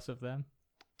entry because of them.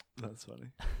 That's funny.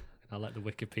 I'll let the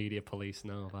Wikipedia police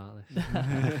know about this.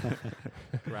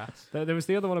 Rats. There was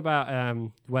the other one about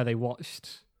where they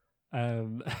watched.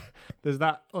 There's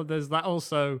that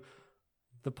also.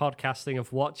 The podcasting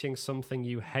of watching something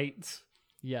you hate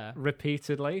Yeah.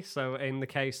 repeatedly. So in the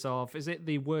case of, is it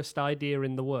the worst idea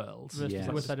in the world? Yeah.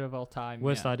 Worst idea of all time.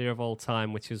 Worst yeah. idea of all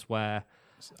time, which is where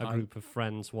a group of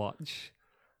friends watch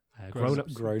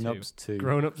Grown-Ups Grown-Ups 2.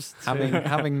 Grown-Ups 2.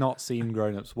 Having not seen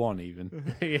Grown-Ups 1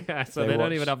 even. Yeah, so They they don't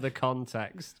watch- even have the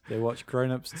context. They watch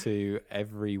Grown-Ups 2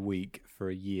 every week for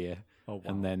a year Oh, wow.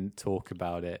 and then talk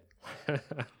about it.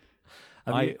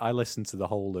 Have you- I listened to the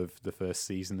whole of the first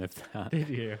season of that. Did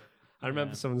you? I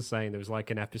remember Yeah. someone saying there was like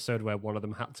an episode where one of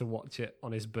them had to watch it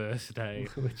on his birthday,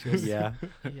 which was Yeah.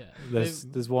 Yeah.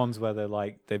 There's ones where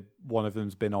one of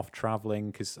them's been off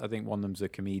traveling because I think one of them's a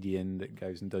comedian that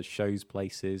goes and does shows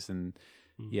places and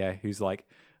who's like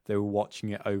they were watching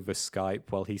it over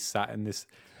Skype while he sat in this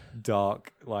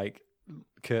dark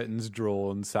curtains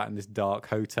drawn, sat in this dark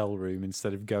hotel room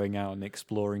instead of going out and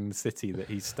exploring the city that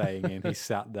he's staying in. He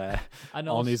sat there And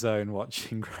on also- his own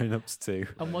watching Grown Ups 2.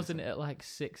 And wasn't it at like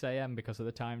 6 a.m. because of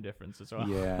the time difference as well?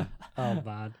 Yeah. oh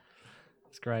man,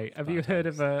 it's great. Have you heard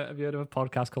of a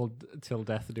podcast called Till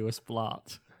Death Do Us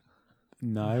Part?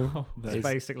 No. It's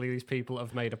basically these people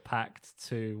have made a pact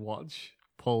to watch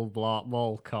Paul Blart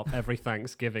Mall Cop every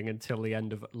Thanksgiving until the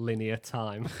end of linear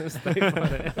time, as they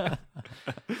put it.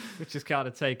 Which is kind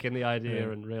of taking the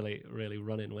idea and really, really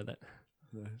running with it.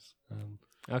 Nice.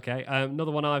 Okay,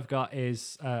 another one I've got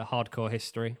is Hardcore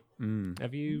History. Mm.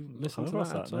 Have you listened to I've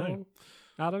that watched at that, all,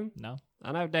 Adam? No.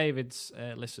 I know David's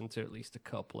listened to at least a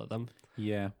couple of them.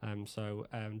 Yeah. So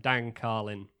Dan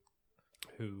Carlin,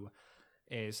 who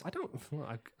is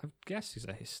I guess he's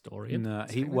a historian. No,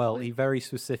 he very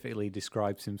specifically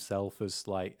describes himself as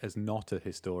not a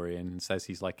historian and says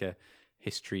he's like a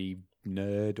history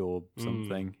nerd or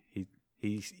something.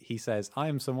 He says I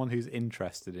am someone who's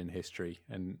interested in history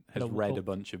and has read a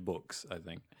bunch of books. I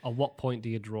think. At what point do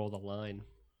you draw the line?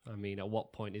 I mean, at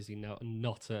what point is he not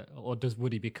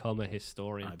would he become a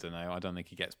historian? I don't know. I don't think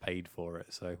he gets paid for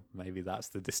it, so maybe that's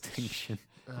the distinction.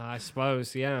 I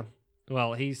suppose, yeah.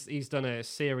 Well, he's done a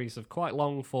series of quite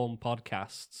long form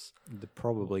podcasts. They're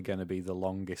probably going to be the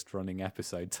longest running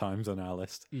episode times on our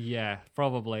list. Yeah,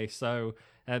 probably. So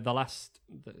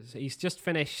he's just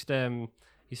finished.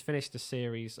 He's finished a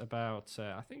series about.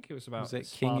 I think it was about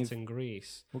Spartan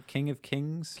Greece. Well, King of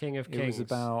Kings. King of Kings. It was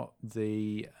about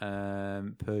the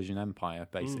Persian Empire,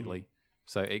 basically.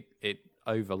 So it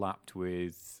overlapped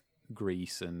with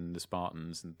Greece and the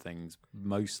Spartans and things,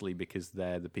 mostly because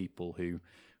they're the people who.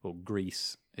 Well,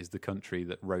 Greece is the country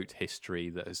that wrote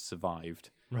history that has survived.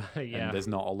 Right, yeah. And there's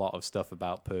not a lot of stuff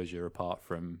about Persia apart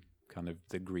from kind of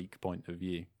the Greek point of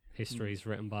view. History's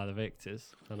written by the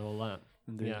victors and all that.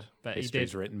 Indeed. Yeah, but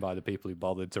History's written by the people who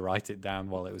bothered to write it down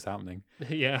while it was happening.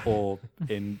 Yeah. Or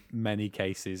in many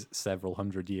cases, several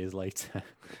hundred years later.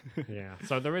 Yeah.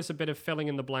 So there is a bit of filling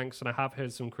in the blanks, and I have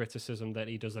heard some criticism that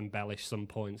he does embellish some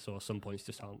points, or some points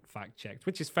just aren't fact checked,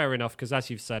 which is fair enough because, as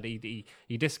you've said, he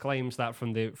disclaims that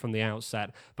from the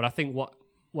outset. But I think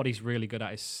what he's really good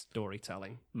at is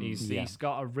storytelling. He's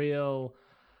got a real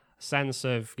sense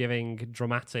of giving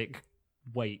dramatic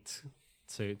weight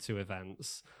to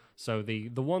events. So the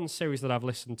one series that I've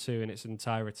listened to in its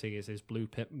entirety is his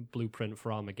Blueprint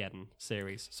for Armageddon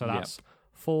series. So that's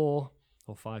 4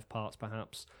 or 5 parts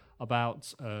perhaps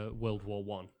about World War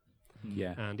One.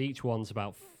 Yeah. And each one's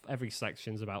about every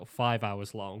section's about 5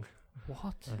 hours long.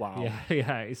 What? Wow.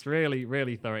 Yeah, it's really,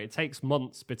 really thorough. It takes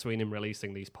months between him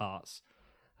releasing these parts.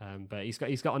 But he's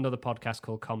got another podcast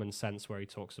called Common Sense where he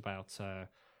talks about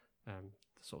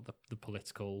sort of the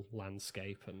political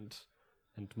landscape and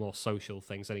more social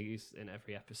things. And he's in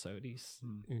every episode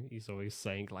he's always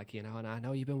saying like, and I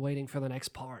know you've been waiting for the next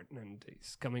part and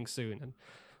it's coming soon.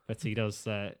 But he does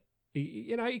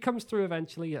he comes through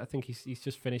eventually. I think he's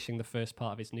just finishing the first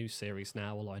part of his new series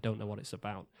now, although I don't know what it's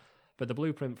about. But the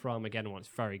Blueprint for Armageddon one is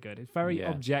very good. It's very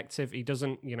objective. He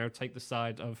doesn't take the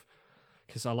side of,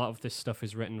 because a lot of this stuff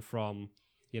is written from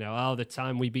the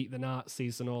time we beat the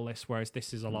Nazis and all this, whereas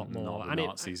this is a lot more. Not the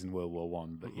Nazis in World War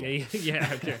One, but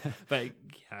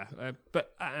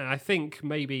but I think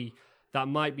maybe that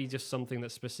might be just something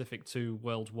that's specific to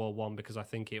World War One, because I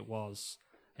think it was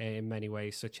in many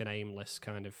ways such an aimless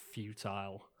kind of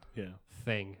futile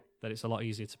thing that it's a lot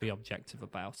easier to be objective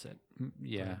about it.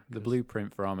 Yeah, the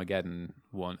Blueprint for Armageddon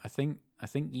one. I think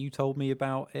you told me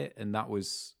about it, and that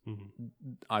was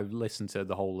I listened to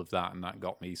the whole of that, and that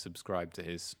got me subscribed to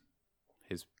his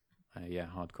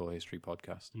Hardcore History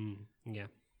podcast.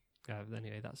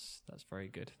 Anyway, that's very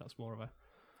good. That's more of a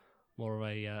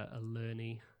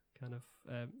learny kind of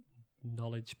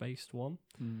knowledge based one.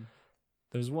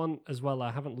 There's one as well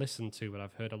I haven't listened to, but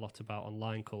I've heard a lot about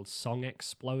online called Song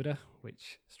Exploder,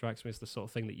 which strikes me as the sort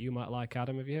of thing that you might like,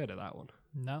 Adam. Have you heard of that one?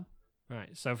 No. Right.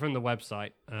 So from the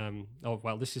website,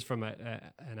 this is from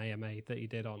an AMA that he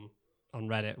did on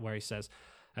Reddit, where he says,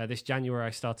 this January I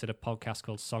started a podcast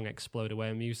called Song Exploder,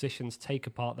 where musicians take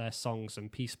apart their songs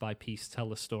and piece by piece tell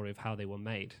the story of how they were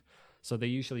made. So they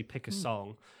usually pick a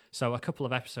song. So a couple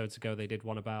of episodes ago, they did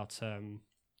one about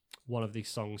one of these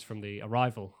songs from the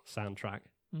Arrival soundtrack,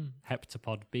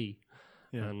 Heptapod B.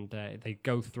 Yeah. And they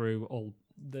go through all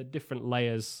the different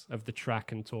layers of the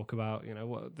track and talk about,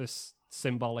 what this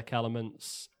symbolic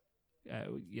elements,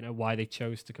 why they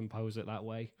chose to compose it that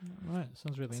way. Right,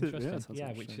 sounds really interesting.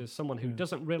 Yeah, which is someone who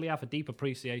doesn't really have a deep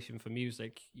appreciation for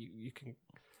music, you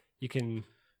can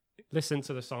listen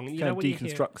to the song and when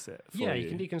deconstructs it. You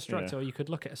can deconstruct it, or you could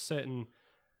look at a certain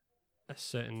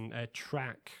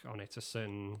track on it, a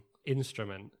certain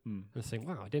instrument, and think,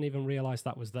 wow, I didn't even realize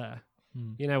that was there.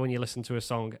 When you listen to a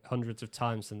song hundreds of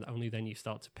times and only then you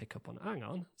start to pick up on, hang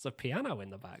on, there's a piano in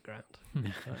the background,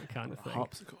 that kind of thing.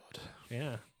 Harpsichord.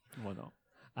 Yeah. Why not?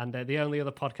 And the only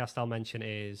other podcast I'll mention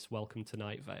is Welcome to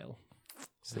Night Vale.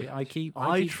 See, I keep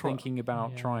thinking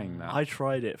about trying that. I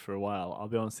tried it for a while. I'll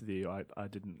be honest with you, I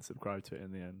didn't subscribe to it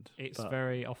in the end. It's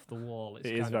very off the wall. It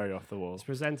is very off the wall. It's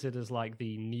presented as like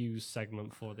the news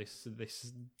segment for this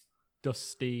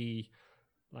dusty,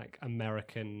 like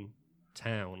American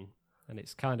town, and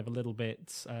it's kind of a little bit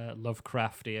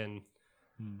Lovecraftian.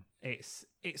 It's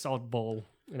oddball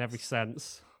in every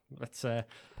sense. But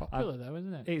popular though,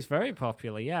 isn't it? It's very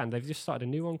popular, yeah. And they've just started a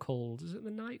new one called, is it The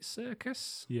Night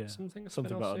Circus? Yeah, something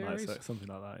about a night circus, something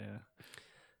like that. Yeah.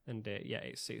 And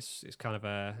it's kind of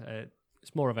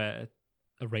it's more of a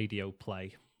radio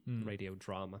play, radio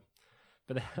drama.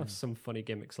 But they have some funny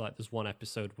gimmicks. Like there's one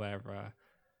episode where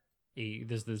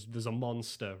there's a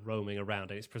monster roaming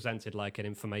around, and it's presented like an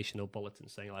informational bulletin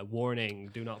saying like, warning,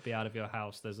 do not be out of your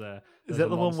house. Is that the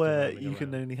one where you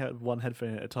can only have one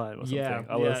headphone at a time or something?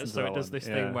 Yeah. So it does this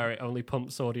thing where it only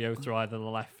pumps audio through either the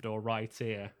left or right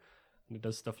ear. And it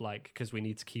does stuff like, because we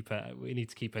need to keep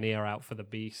an ear out for the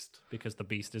beast, because the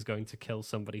beast is going to kill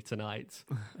somebody tonight.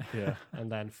 Yeah.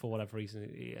 And then for whatever reason,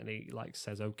 he like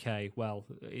says, okay, well,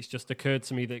 it's just occurred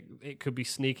to me that it could be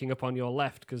sneaking up on your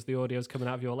left because the audio's coming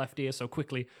out of your left ear. So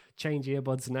quickly change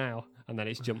earbuds now. And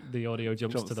then the audio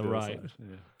jumps to the right.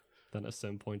 Yeah. Then at a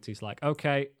certain point, he's like,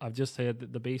 okay, I've just heard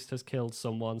that the beast has killed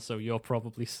someone, so you're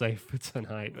probably safe for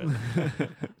tonight.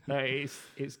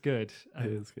 It's good. It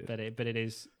is good. But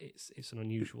it's an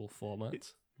unusual format.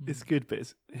 It's good,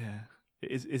 but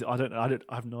I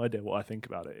have no idea what I think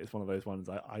about it. It's one of those ones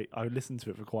I listened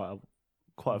to it for quite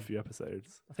quite a few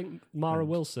episodes. I think Mara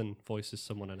Wilson voices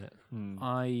someone in it.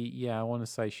 I want to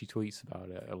say she tweets about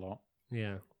it a lot.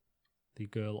 Yeah, the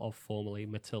girl of formerly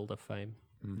Matilda fame.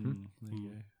 There you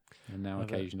go. And now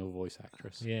occasional voice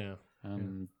actress. Yeah.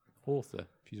 Author.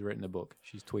 She's written a book.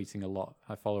 She's tweeting a lot.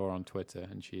 I follow her on Twitter,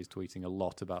 and she is tweeting a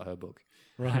lot about her book.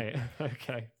 Right.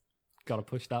 Okay. Got to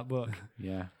push that book.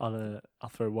 Yeah. I'll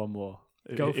throw one more.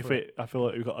 Go for it. I feel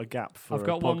like we've got a gap for. I've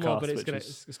got a one more, podcast, but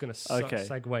it's gonna okay.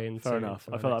 segue into. Fair enough.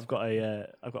 to I feel like I've got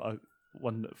a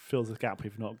one that fills a gap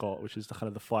we've not got, which is the kind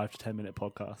of the 5 to 10 minute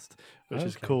podcast, which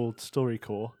is called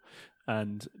StoryCorps,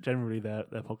 and generally their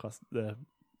podcast they're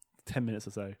 10 minutes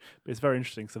or so, but it's very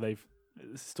interesting. So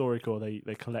StoryCorps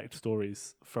they collect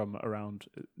stories from around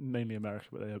mainly America,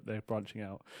 but they're branching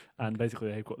out, and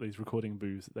basically they've got these recording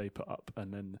booths that they put up,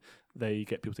 and then they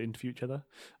get people to interview each other.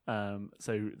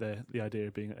 So the idea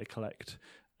being that they collect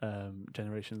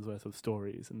generations worth of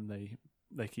stories, and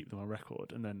they keep them on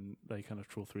record, and then they kind of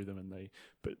trawl through them, and they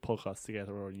put podcasts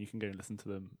together, or you can go and listen to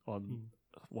them on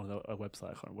one of a website.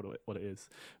 I can't remember what it is,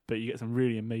 but you get some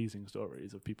really amazing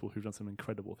stories of people who've done some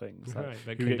incredible things. Right,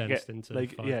 they're condensed into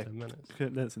 5-10 minutes.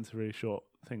 Condensed into really short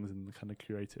things and kind of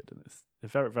curated, and it's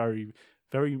very, very,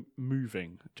 very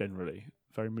moving. Generally,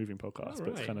 very moving podcast, but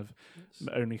it's kind of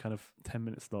only kind of 10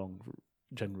 minutes long.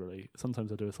 Generally, sometimes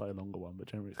I do a slightly longer one, but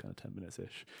generally it's kind of 10 minutes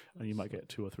ish, and you might get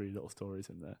 2 or 3 little stories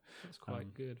in there. That's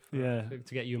quite good.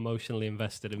 To get you emotionally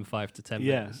invested in 5 to 10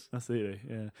 minutes. Yeah, absolutely.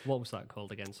 Yeah. What was that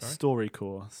called again? Sorry.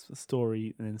 StoryCorps.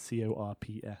 Story and then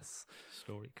CORPS.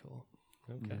 StoryCorps.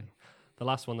 Okay. The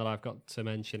last one that I've got to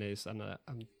mention is, and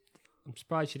I'm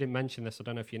surprised you didn't mention this. I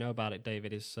don't know if you know about it,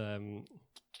 David. Is let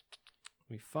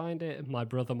me find it. My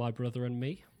brother and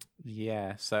me.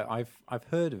 Yeah. So I've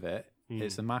heard of it.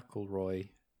 It's a McElroy.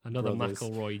 Another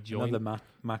McElroy joint. Another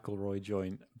McElroy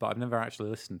joint, but I've never actually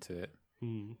listened to it.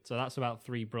 So that's about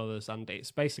 3 brothers, and it's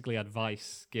basically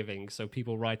advice giving. So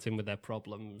people write in with their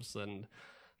problems, and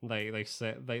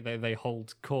they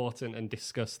hold court and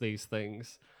discuss these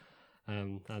things,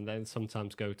 and then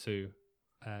sometimes go to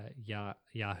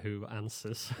Yahoo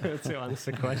Answers to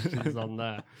answer questions on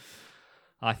there.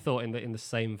 I thought in the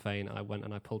same vein, I went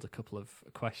and I pulled a couple of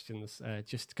questions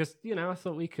just because I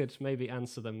thought we could maybe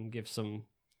answer them, give some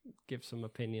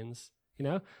opinions.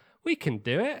 We can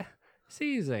do it. It's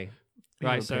easy.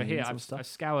 Right. So here I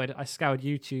scoured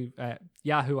YouTube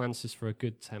Yahoo Answers for a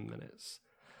good 10 minutes.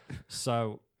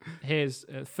 So here's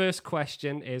first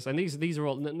question is, and these are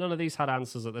all, none of these had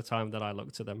answers at the time that I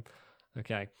looked at them.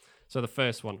 Okay. So the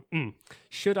first one,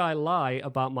 should I lie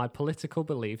about my political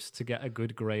beliefs to get a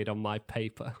good grade on my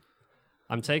paper?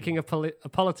 I'm taking a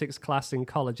politics class in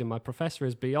college, and my professor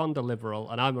is beyond a liberal,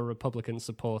 and I'm a Republican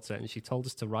supporter, and she told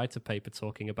us to write a paper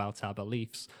talking about our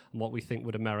beliefs and what we think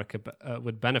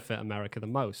would benefit America the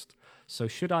most. So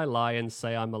should I lie and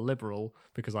say I'm a liberal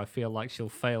because I feel like she'll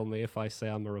fail me if I say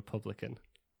I'm a Republican?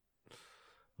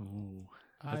 Ooh.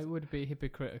 I would be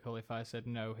hypocritical if I said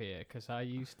no here, because I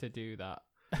used to do that.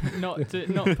 not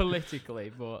politically,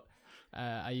 but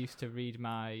I used to read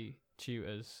my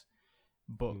tutors'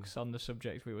 books on the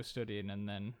subject we were studying and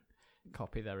then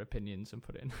copy their opinions and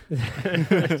put it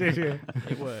in. Did you?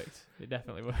 It worked. It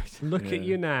definitely worked. Look at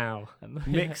you now,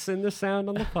 mixing the sound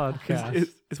on the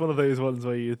podcast. It's one of those ones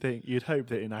where you'd hope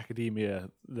that in academia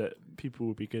that people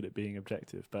would be good at being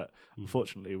objective, but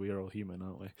unfortunately we are all human,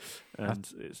 aren't we? And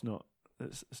it's not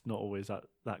always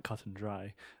that cut and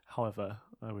dry. However,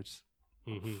 I would.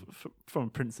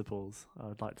 From principles, I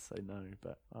would like to say no,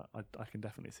 but I can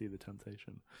definitely see the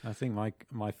temptation. I think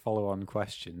my follow-on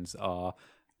questions are: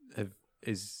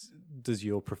 does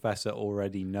your professor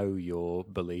already know your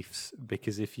beliefs?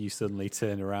 Because if you suddenly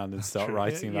turn around and start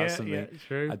writing about something,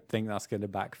 I think that's going to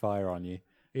backfire on you.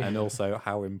 Yeah. And also,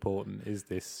 how important is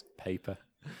this paper?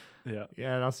 Yeah,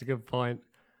 that's a good point.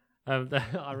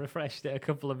 I refreshed it a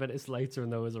couple of minutes later,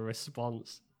 and there was a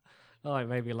response. Oh, it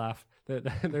made me laugh.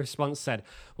 The response said,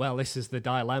 well, this is the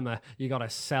dilemma. You got to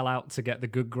sell out to get the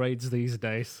good grades these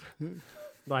days.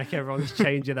 Like everyone's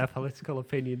changing their political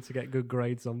opinion to get good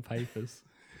grades on papers.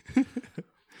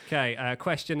 Okay,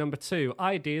 question number 2.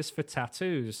 Ideas for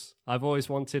tattoos. I've always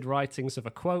wanted writings of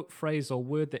a quote, phrase, or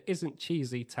word that isn't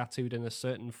cheesy tattooed in a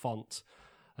certain font.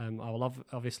 I will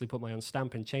obviously put my own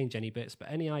stamp and change any bits,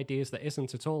 but any ideas that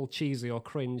isn't at all cheesy or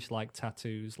cringe, like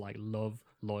tattoos, like love,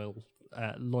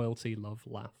 loyalty, love,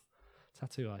 laugh.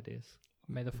 Tattoo ideas.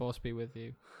 May the force be with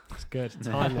you. It's good.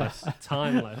 Timeless.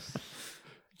 Timeless.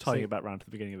 Tying it back round to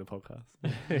the beginning of the podcast.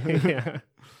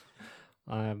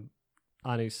 Yeah.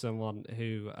 I knew someone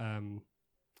who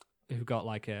got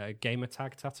like a gamer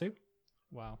tag tattoo.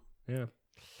 Wow. Yeah.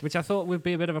 Which I thought would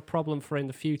be a bit of a problem for in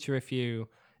the future if you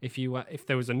if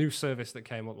there was a new service that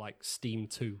came up like Steam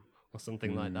 2 or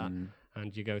something like that,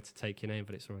 and you go to take your name,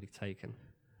 but it's already taken.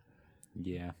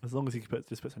 Yeah. As long as you could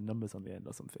just put some numbers on the end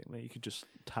or something, like you could just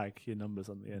tag your numbers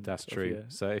on the end. That's true.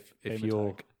 So if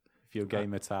your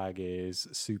gamer tag is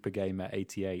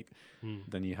SuperGamer88,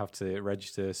 then you have to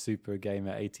register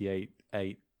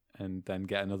SuperGamer888 and then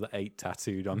get another 8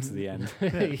 tattooed onto the end.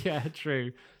 Yeah,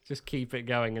 true. Just keep it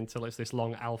going until it's this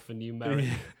long alphanumeric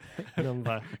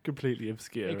number. Completely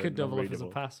obscure. It could double up as a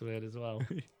password as well.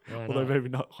 Although maybe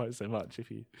not quite so much if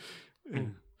you...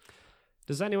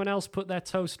 Does anyone else put their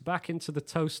toast back into the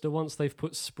toaster once they've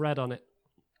put spread on it?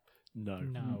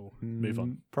 No. Move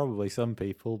on. Probably some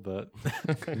people, but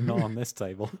not on this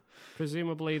table.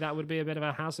 Presumably that would be a bit of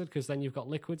a hazard because then you've got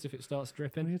liquids if it starts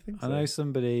dripping. I know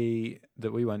somebody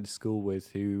that we went to school with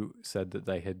who said that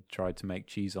they had tried to make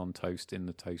cheese on toast in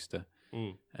the toaster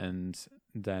and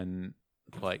then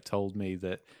told me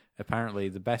that apparently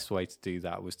the best way to do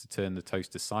that was to turn the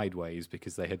toaster sideways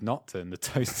because they had not turned the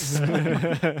toaster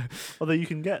sideways. Although you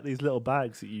can get these little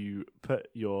bags that you put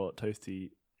your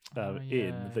toasty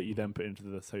in that you then put into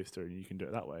the toaster and you can do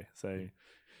it that way. So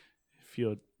if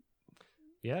you're...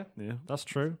 Yeah, that's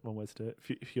true. One way to do it.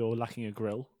 If you're lacking a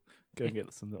grill, go and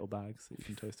get some little bags that you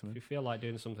can toast them in. If you feel like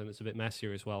doing something that's a bit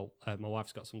messier as well, my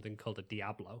wife's got something called a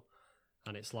Diablo,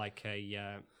 and it's like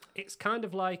it's kind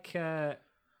of like a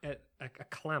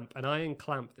clamp, an iron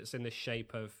clamp that's in the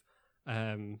shape of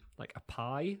like a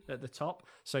pie at the top.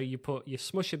 So you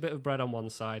smush a bit of bread on one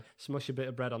side, smush a bit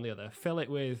of bread on the other, fill it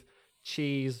with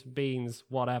cheese, beans,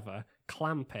 whatever,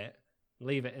 clamp it,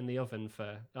 leave it in the oven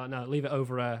leave it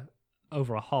over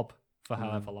a hob for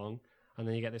however long, and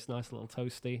then you get this nice little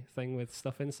toasty thing with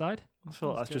stuff inside. I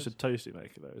feel that's just a toasty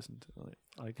maker though, isn't it?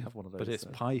 I have one of those. But it's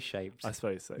pie shaped. I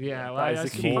suppose so. Yeah, well, that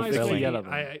is the key element.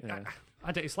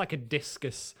 I don't, it's like a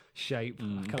discus shape.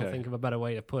 I can't think of a better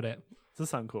way to put it.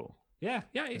 Does sound cool? Yeah,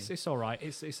 it's all right.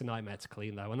 It's a nightmare to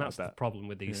clean though, and that's the problem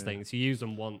with these things. You use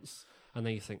them once, and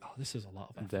then you think, oh, this is a lot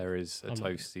of effort. There is a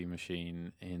toasty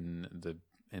machine in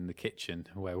the kitchen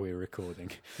where we're recording.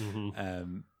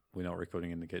 We're not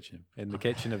recording in the kitchen. In the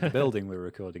kitchen of the building we're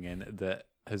recording in that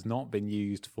has not been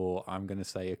used for, I'm going to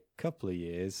say, a couple of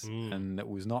years, and that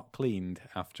was not cleaned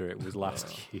after it was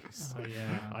last used. Oh,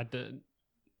 yeah. I did.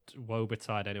 Woe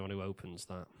betide anyone who opens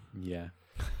that. Yeah.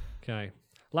 Okay.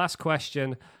 Last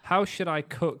question. How should I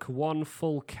cook one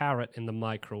full carrot in the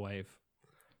microwave?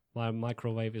 My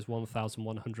microwave is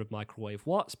 1,100 microwave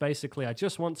watts. Basically, I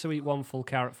just want to eat one full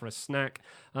carrot for a snack.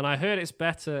 And I heard it's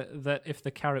better that if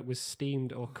the carrot was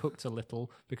steamed or cooked a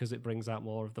little because it brings out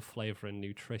more of the flavour and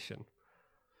nutrition.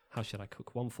 How should I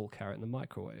cook one full carrot in the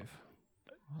microwave?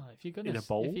 Well, if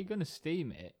you're gonna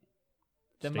steam it,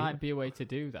 there might be a way to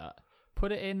do that.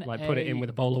 Put it in. Put it in with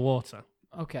a bowl of water.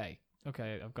 Okay,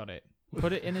 I've got it.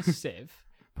 Put it in a sieve.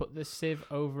 Put the sieve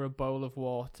over a bowl of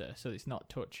water so it's not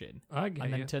touching.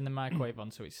 Then turn the microwave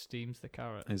on so it steams the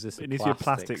carrot. Is this it needs to be a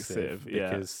plastic sieve?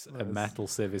 Because a metal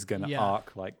sieve is going to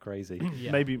arc like crazy.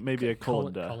 Maybe a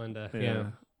colander. Colander,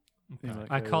 Okay.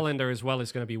 A colander as well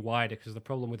is going to be wider because the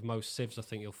problem with most sieves, I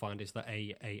think you'll find, is that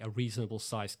a reasonable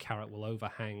sized carrot will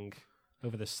overhang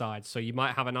over the sides. So you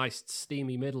might have a nice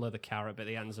steamy middle of the carrot, but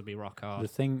the ends will be rock hard.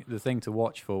 The thing to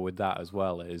watch for with that as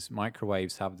well is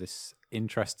microwaves have this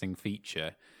interesting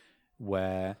feature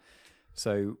where,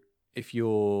 so if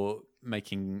you're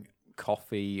making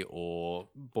coffee or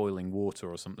boiling water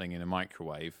or something in a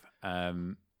microwave,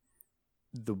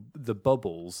 the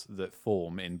bubbles that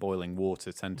form in boiling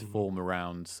water tend to form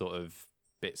around sort of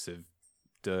bits of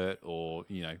dirt or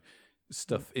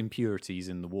stuff, impurities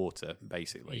in the water,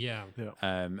 basically. Yeah.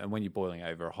 And when you're boiling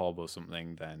over a hob or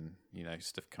something, then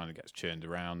stuff kind of gets churned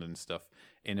around and stuff.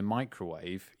 In a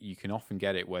microwave, you can often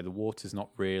get it where the water's not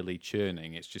really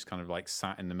churning; it's just kind of like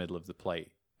sat in the middle of the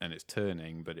plate and it's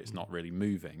turning, but it's not really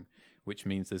moving. Which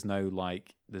means there's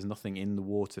nothing in the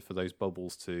water for those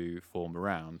bubbles to form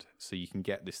around. So you can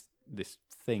get this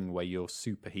thing where you're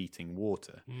superheating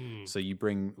water. So you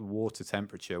bring water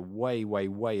temperature way, way,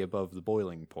 way above the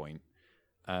boiling point.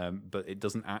 But it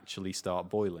doesn't actually start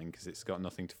boiling because it's got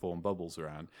nothing to form bubbles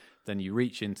around. Then you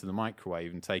reach into the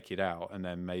microwave and take it out, and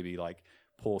then maybe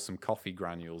pour some coffee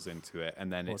granules into it,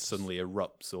 and then it suddenly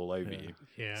erupts all over you.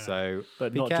 Yeah. So,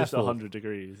 but not careful. Just 100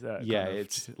 degrees.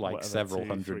 It's like several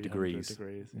hundred degrees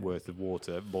worth of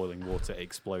water, boiling water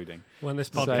exploding. When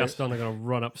this podcast's done, I'm going to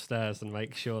run upstairs and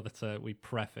make sure that we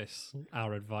preface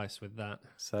our advice with that.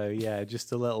 So yeah,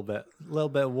 just a little bit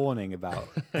of warning about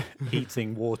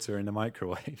heating water in a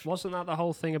microwave. Wasn't that the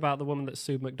whole thing about the woman that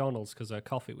sued McDonald's because her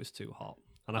coffee was too hot?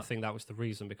 And I think that was the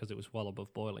reason, because it was well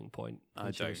above boiling point. I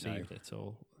don't know. It,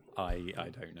 or... I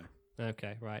don't know.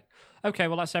 Okay, right. Okay,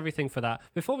 well, that's everything for that.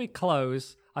 Before we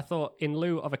close, I thought in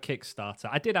lieu of a Kickstarter,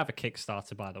 I did have a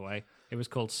Kickstarter, by the way. It was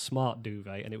called Smart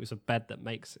Duvet, and it was a bed that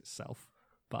makes itself.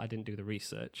 But I didn't do the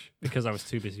research because I was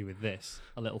too busy with this,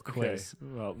 a little quiz.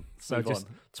 Okay, well, So just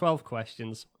 12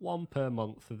 questions, one per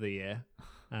month of the year,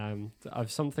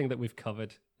 of something that we've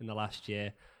covered in the last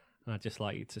year. And I'd just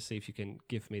like you to see if you can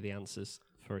give me the answers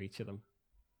for each of them.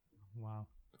 Wow.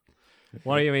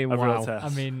 What do you mean, wow? I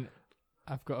mean,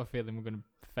 I've got a feeling we're going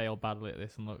to fail badly at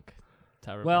this and look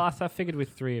terrible. Well, I figured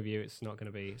with three of you, it's not going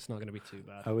to be too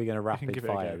bad. Are we going to rapid give it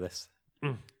a fire go. this?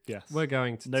 Yes. We're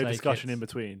going to no take discussion it. in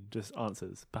between, just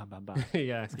answers. Bam, bam, bam.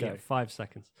 yeah, go. 5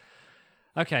 seconds.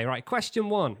 Okay, right. Question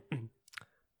 1.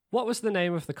 What was the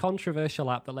name of the controversial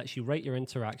app that lets you rate your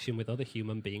interaction with other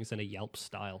human beings in a Yelp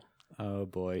style? Oh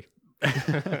boy.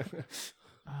 I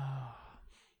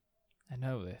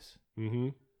know this. Mm-hmm.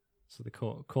 So they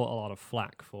caught a lot of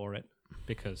flack for it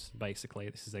because basically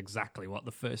this is exactly what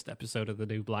the first episode of the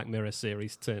new Black Mirror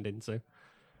series turned into.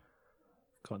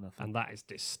 Got nothing. And that is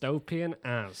dystopian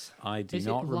as. I do Is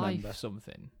not it remember. life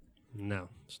something? No,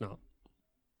 it's not.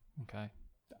 Okay.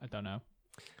 I don't know.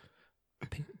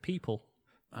 People.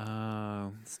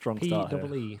 Strong start here.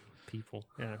 P-double-E. People.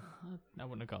 Yeah. I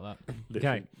wouldn't have got that.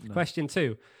 Okay. Question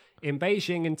 2. In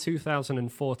Beijing in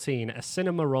 2014, a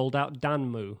cinema rolled out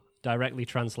Danmu, directly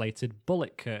translated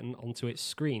bullet curtain, onto its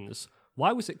screens.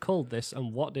 Why was it called this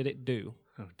and what did it do?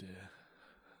 Oh dear.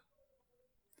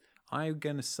 I'm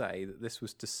going to say that this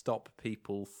was to stop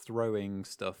people throwing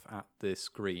stuff at the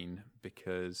screen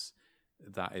because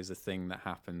that is a thing that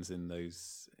happens in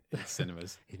those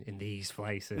cinemas. In these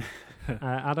places.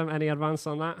 Adam, any advance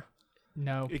on that?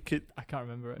 No, It could I can't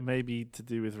remember it. maybe to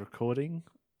do with recording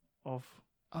of.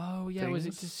 Oh yeah, was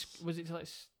it things. to like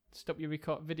stop your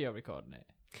video recording it?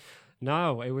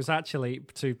 No, it was actually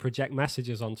to project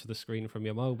messages onto the screen from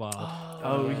your mobile.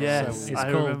 Oh yes, So it's I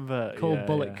remember. Called yeah,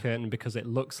 bullet yeah. curtain because it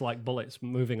looks like bullets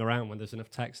moving around when there's enough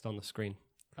text on the screen.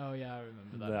 Oh yeah, I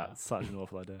remember that. That's such an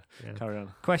awful idea. Yeah. Carry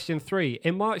on. Question 3.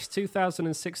 In March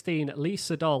 2016, Lee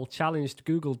Sedol challenged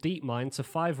Google DeepMind to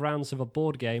 5 rounds of a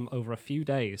board game over a few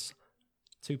days.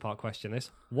 2-part question this.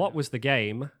 What was the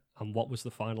game and what was the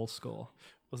final score?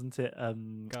 Wasn't it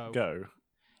Go. Go?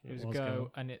 It was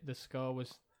go, and the score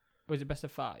was it best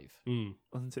of 5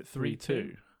 Wasn't it 3-2?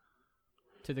 3-2?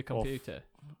 to the computer?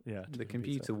 Yeah. to The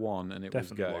computer won and it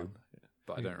Definitely was go, won.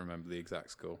 but I don't remember the exact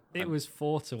score. It was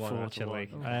 4-1 4-1. actually.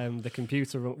 Oh. The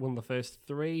computer won the first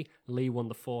 3, Lee won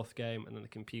the 4th game, and then the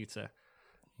computer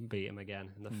beat him again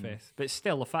in the 5th. But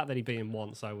still, the fact that he beat him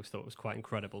once, I always thought was quite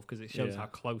incredible because it shows Yeah. how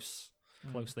close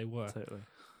they were. Totally.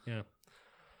 Yeah.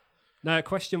 Now,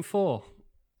 question 4.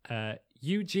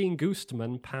 Eugene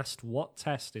Goostman passed what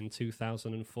test in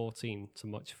 2014 to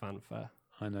much fanfare?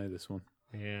 I know this one.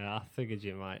 Yeah, I figured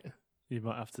you might. You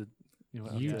might have to.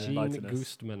 Eugene enlighten us.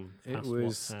 Goostman. It passed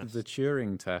was what test? the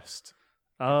Turing test.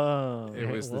 Oh. It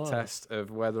was the test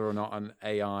of whether or not an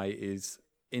AI is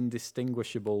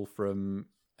indistinguishable from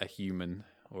a human,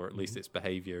 or at least its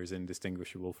behavior is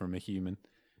indistinguishable from a human.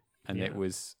 And Yeah. it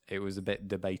was a bit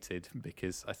debated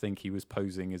because I think he was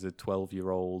posing as a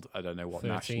 12-year-old, I don't know what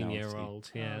nationality.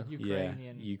 13-year-old, yeah.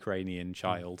 Ukrainian. Yeah, Ukrainian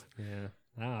child. Yeah.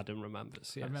 I didn't remember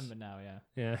this, yes. I remember now. Yeah.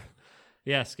 Yeah.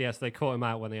 Yes, they caught him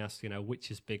out when they asked, which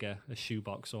is bigger, a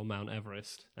shoebox or Mount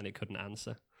Everest, and he couldn't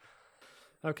answer.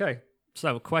 Okay,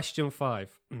 so question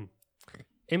 5.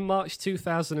 In March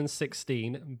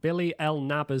 2016, Billy L.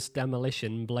 Naber's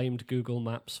demolition blamed Google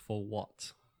Maps for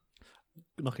what?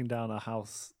 Knocking down a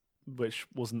house which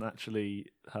wasn't actually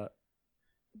her.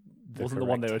 The Wasn't the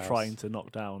one they were correct trying house. to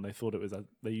knock down. They thought it was.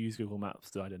 They used Google Maps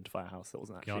to identify a house that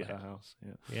wasn't actually Got her it. house.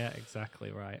 Yeah. Yeah,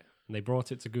 exactly right. And they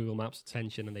brought it to Google Maps'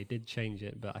 attention, and they did change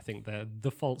it, but I think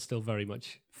the fault still very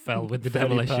much fell with the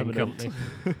Fairly demolition permanent.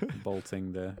 company.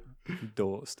 Bolting the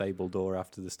stable door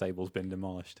after the stable's been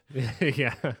demolished.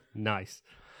 Yeah, nice.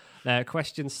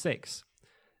 Question 6.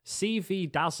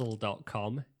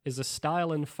 CVDazzle.com is a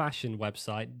style and fashion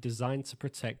website designed to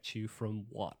protect you from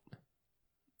what?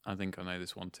 I think I know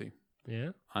this one too. Yeah?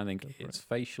 I think it's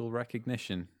facial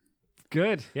recognition.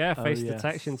 Good. Yeah, Oh, face yes.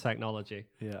 detection technology.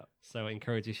 Yeah. So it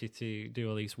encourages you to do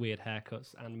all these weird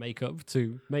haircuts and makeup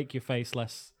to make your face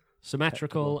less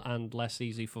symmetrical and less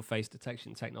easy for face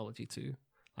detection technology to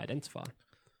identify.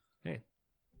 Yeah.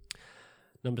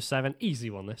 Number 7, easy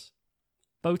one this.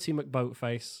 Boaty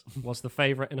McBoatface was the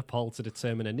favourite in a poll to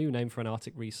determine a new name for an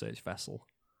Arctic research vessel.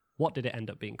 What did it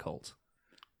end up being called?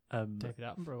 David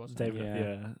Attenborough, wasn't David. Yeah.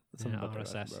 Yeah. Something Yeah, about David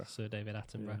RSS, Attenborough. Sir David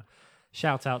Attenborough. Yeah.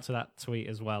 Shout out to that tweet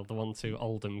as well, the one to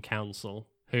Oldham Council,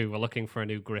 who were looking for a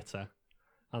new gritter.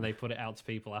 and they put it out to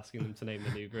people asking them to name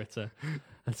the new gritter.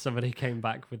 And somebody came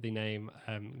back with the name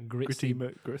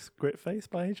Gritsy. Grit face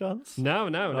by any chance? No.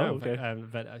 Okay.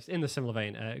 But in the similar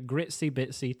vein, Gritsy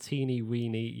Bitsy Teeny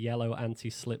Weeny Yellow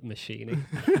Anti-Slip Machine.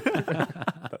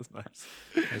 That's nice.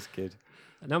 That's good.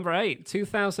 Number 8,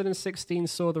 2016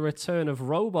 saw the return of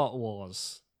Robot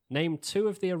Wars. Name 2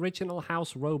 of the original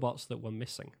house robots that were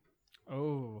missing.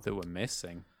 Oh. That were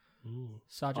missing.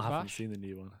 Sergeant I haven't Bash? seen the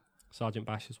new one. Sergeant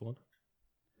Bash is one.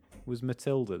 Was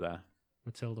Matilda there?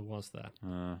 Matilda was there.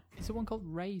 Is there one called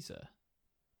Razor?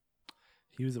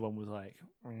 He was the one with like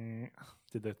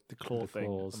did the claw thing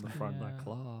claws. on the front. Yeah. That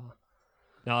claw.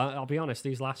 Now, I'll be honest,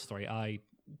 these last 3, I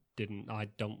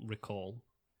don't recall.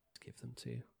 Let's give them to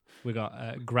you. We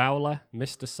got Growler,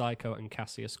 Mr. Psycho, and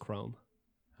Cassius Chrome.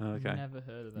 Okay. Never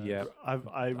heard of that. Yeah. I'm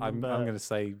I'm going to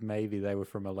say maybe they were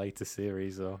from a later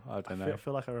series, or I don't know. I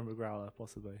feel like I remember Growler,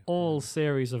 possibly. All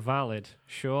series are valid,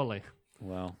 surely.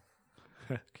 Well,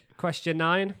 Question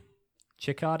 9.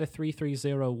 Cicada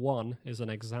 3301 is an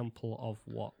example of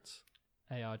what?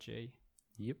 ARG.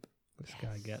 yep. This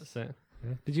guy gets it.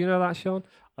 Yeah. Did you know that, Sean?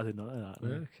 I did not know that.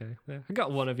 No. Okay. Yeah. I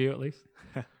got one of you at least.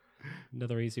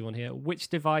 Another easy one here. Which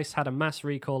device had a mass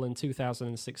recall in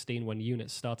 2016 when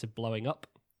units started blowing up?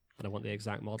 And I want the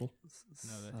exact model.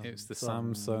 It's the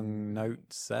Samsung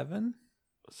Note 7?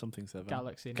 Something 7.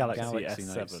 Galaxy. Galaxy Galaxy Note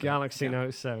S7. 7. Galaxy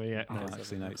Note 7, yeah. Oh,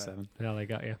 Galaxy Note 7. Yeah, they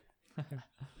got you.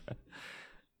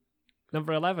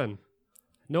 Number 11.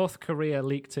 North Korea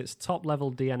leaked its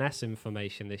top-level DNS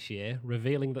information this year,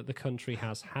 revealing that the country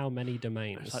has how many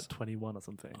domains? It's like 21 or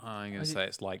something. I'm going to say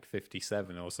it's like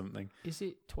 57 or something. Is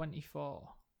it 24?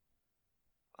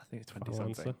 I think it's 20 Final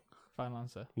something. answer? Final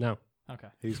answer. No. Okay.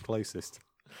 Who's closest?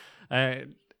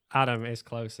 Adam is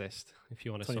closest, if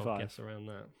you want to sort of 25. guess around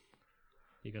that.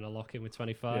 You're going to lock in with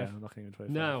 25? Yeah, I'm knocking in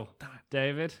 25. No.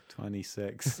 David?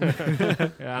 26.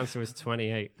 The answer was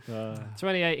 28. 28.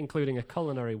 28, including a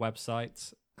culinary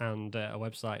website and a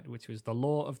website which was the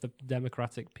law of the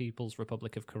Democratic People's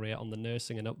Republic of Korea on the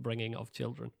nursing and upbringing of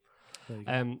children.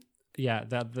 Yeah,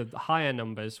 the higher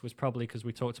numbers was probably because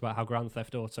we talked about how Grand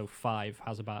Theft Auto 5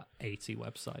 has about 80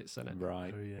 websites in it.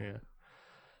 Right. Oh, yeah. Yeah.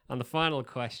 And the final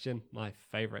question, my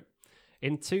favourite.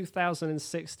 In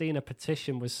 2016, a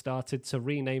petition was started to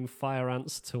rename fire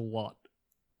ants to what?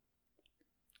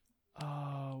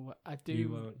 Oh, I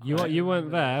do. You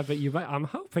weren't there, but I'm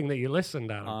hoping that you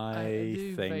listened, Adam. I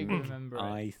do vaguely remember it.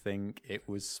 I think it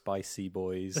was Spicy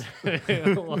Boys.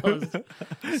 It was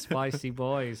Spicy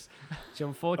Boys, which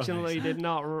unfortunately did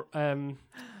not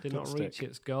reach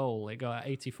its goal. It got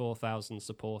 84,000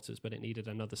 supporters, but it needed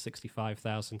another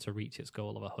 65,000 to reach its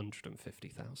goal of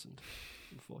 150,000.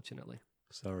 Unfortunately.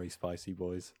 Sorry, Spicy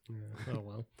Boys. Yeah. Oh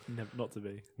well. Not to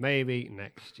be. Maybe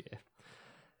next year.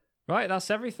 Right, that's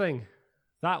everything.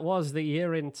 That was the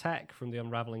Year in Tech from the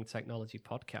Unravelling Technology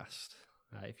podcast.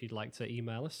 If you'd like to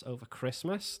email us over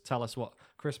Christmas, tell us what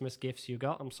Christmas gifts you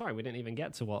got. I'm sorry, we didn't even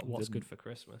get to what's good for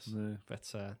Christmas. No.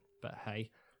 But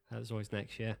hey, there's always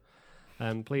next year.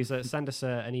 Please send us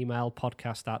an email,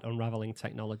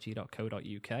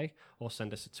 podcast@unravellingtechnology.co.uk, or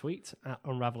send us a tweet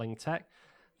 @unravellingtech.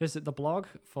 Visit the blog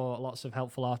for lots of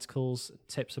helpful articles,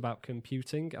 tips about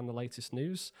computing, and the latest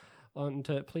news. And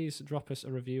please drop us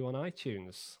a review on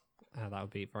iTunes. That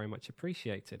would be very much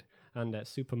appreciated. And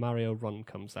Super Mario Run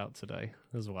comes out today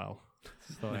as well.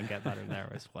 So I get that in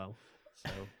there as well. So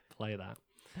play that.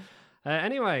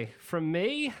 Anyway, from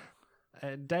me,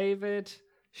 David,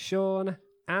 Sean,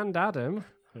 and Adam,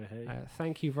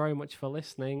 thank you very much for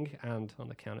listening. And on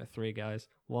the count of 3, guys,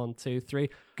 1, 2, 3,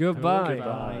 goodbye.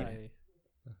 Goodbye.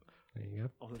 There you go.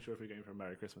 I wasn't sure if we were going for a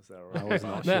Merry Christmas there. I was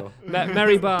not sure.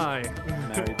 Merry bye.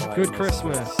 Merry bye. Good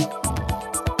Christmas.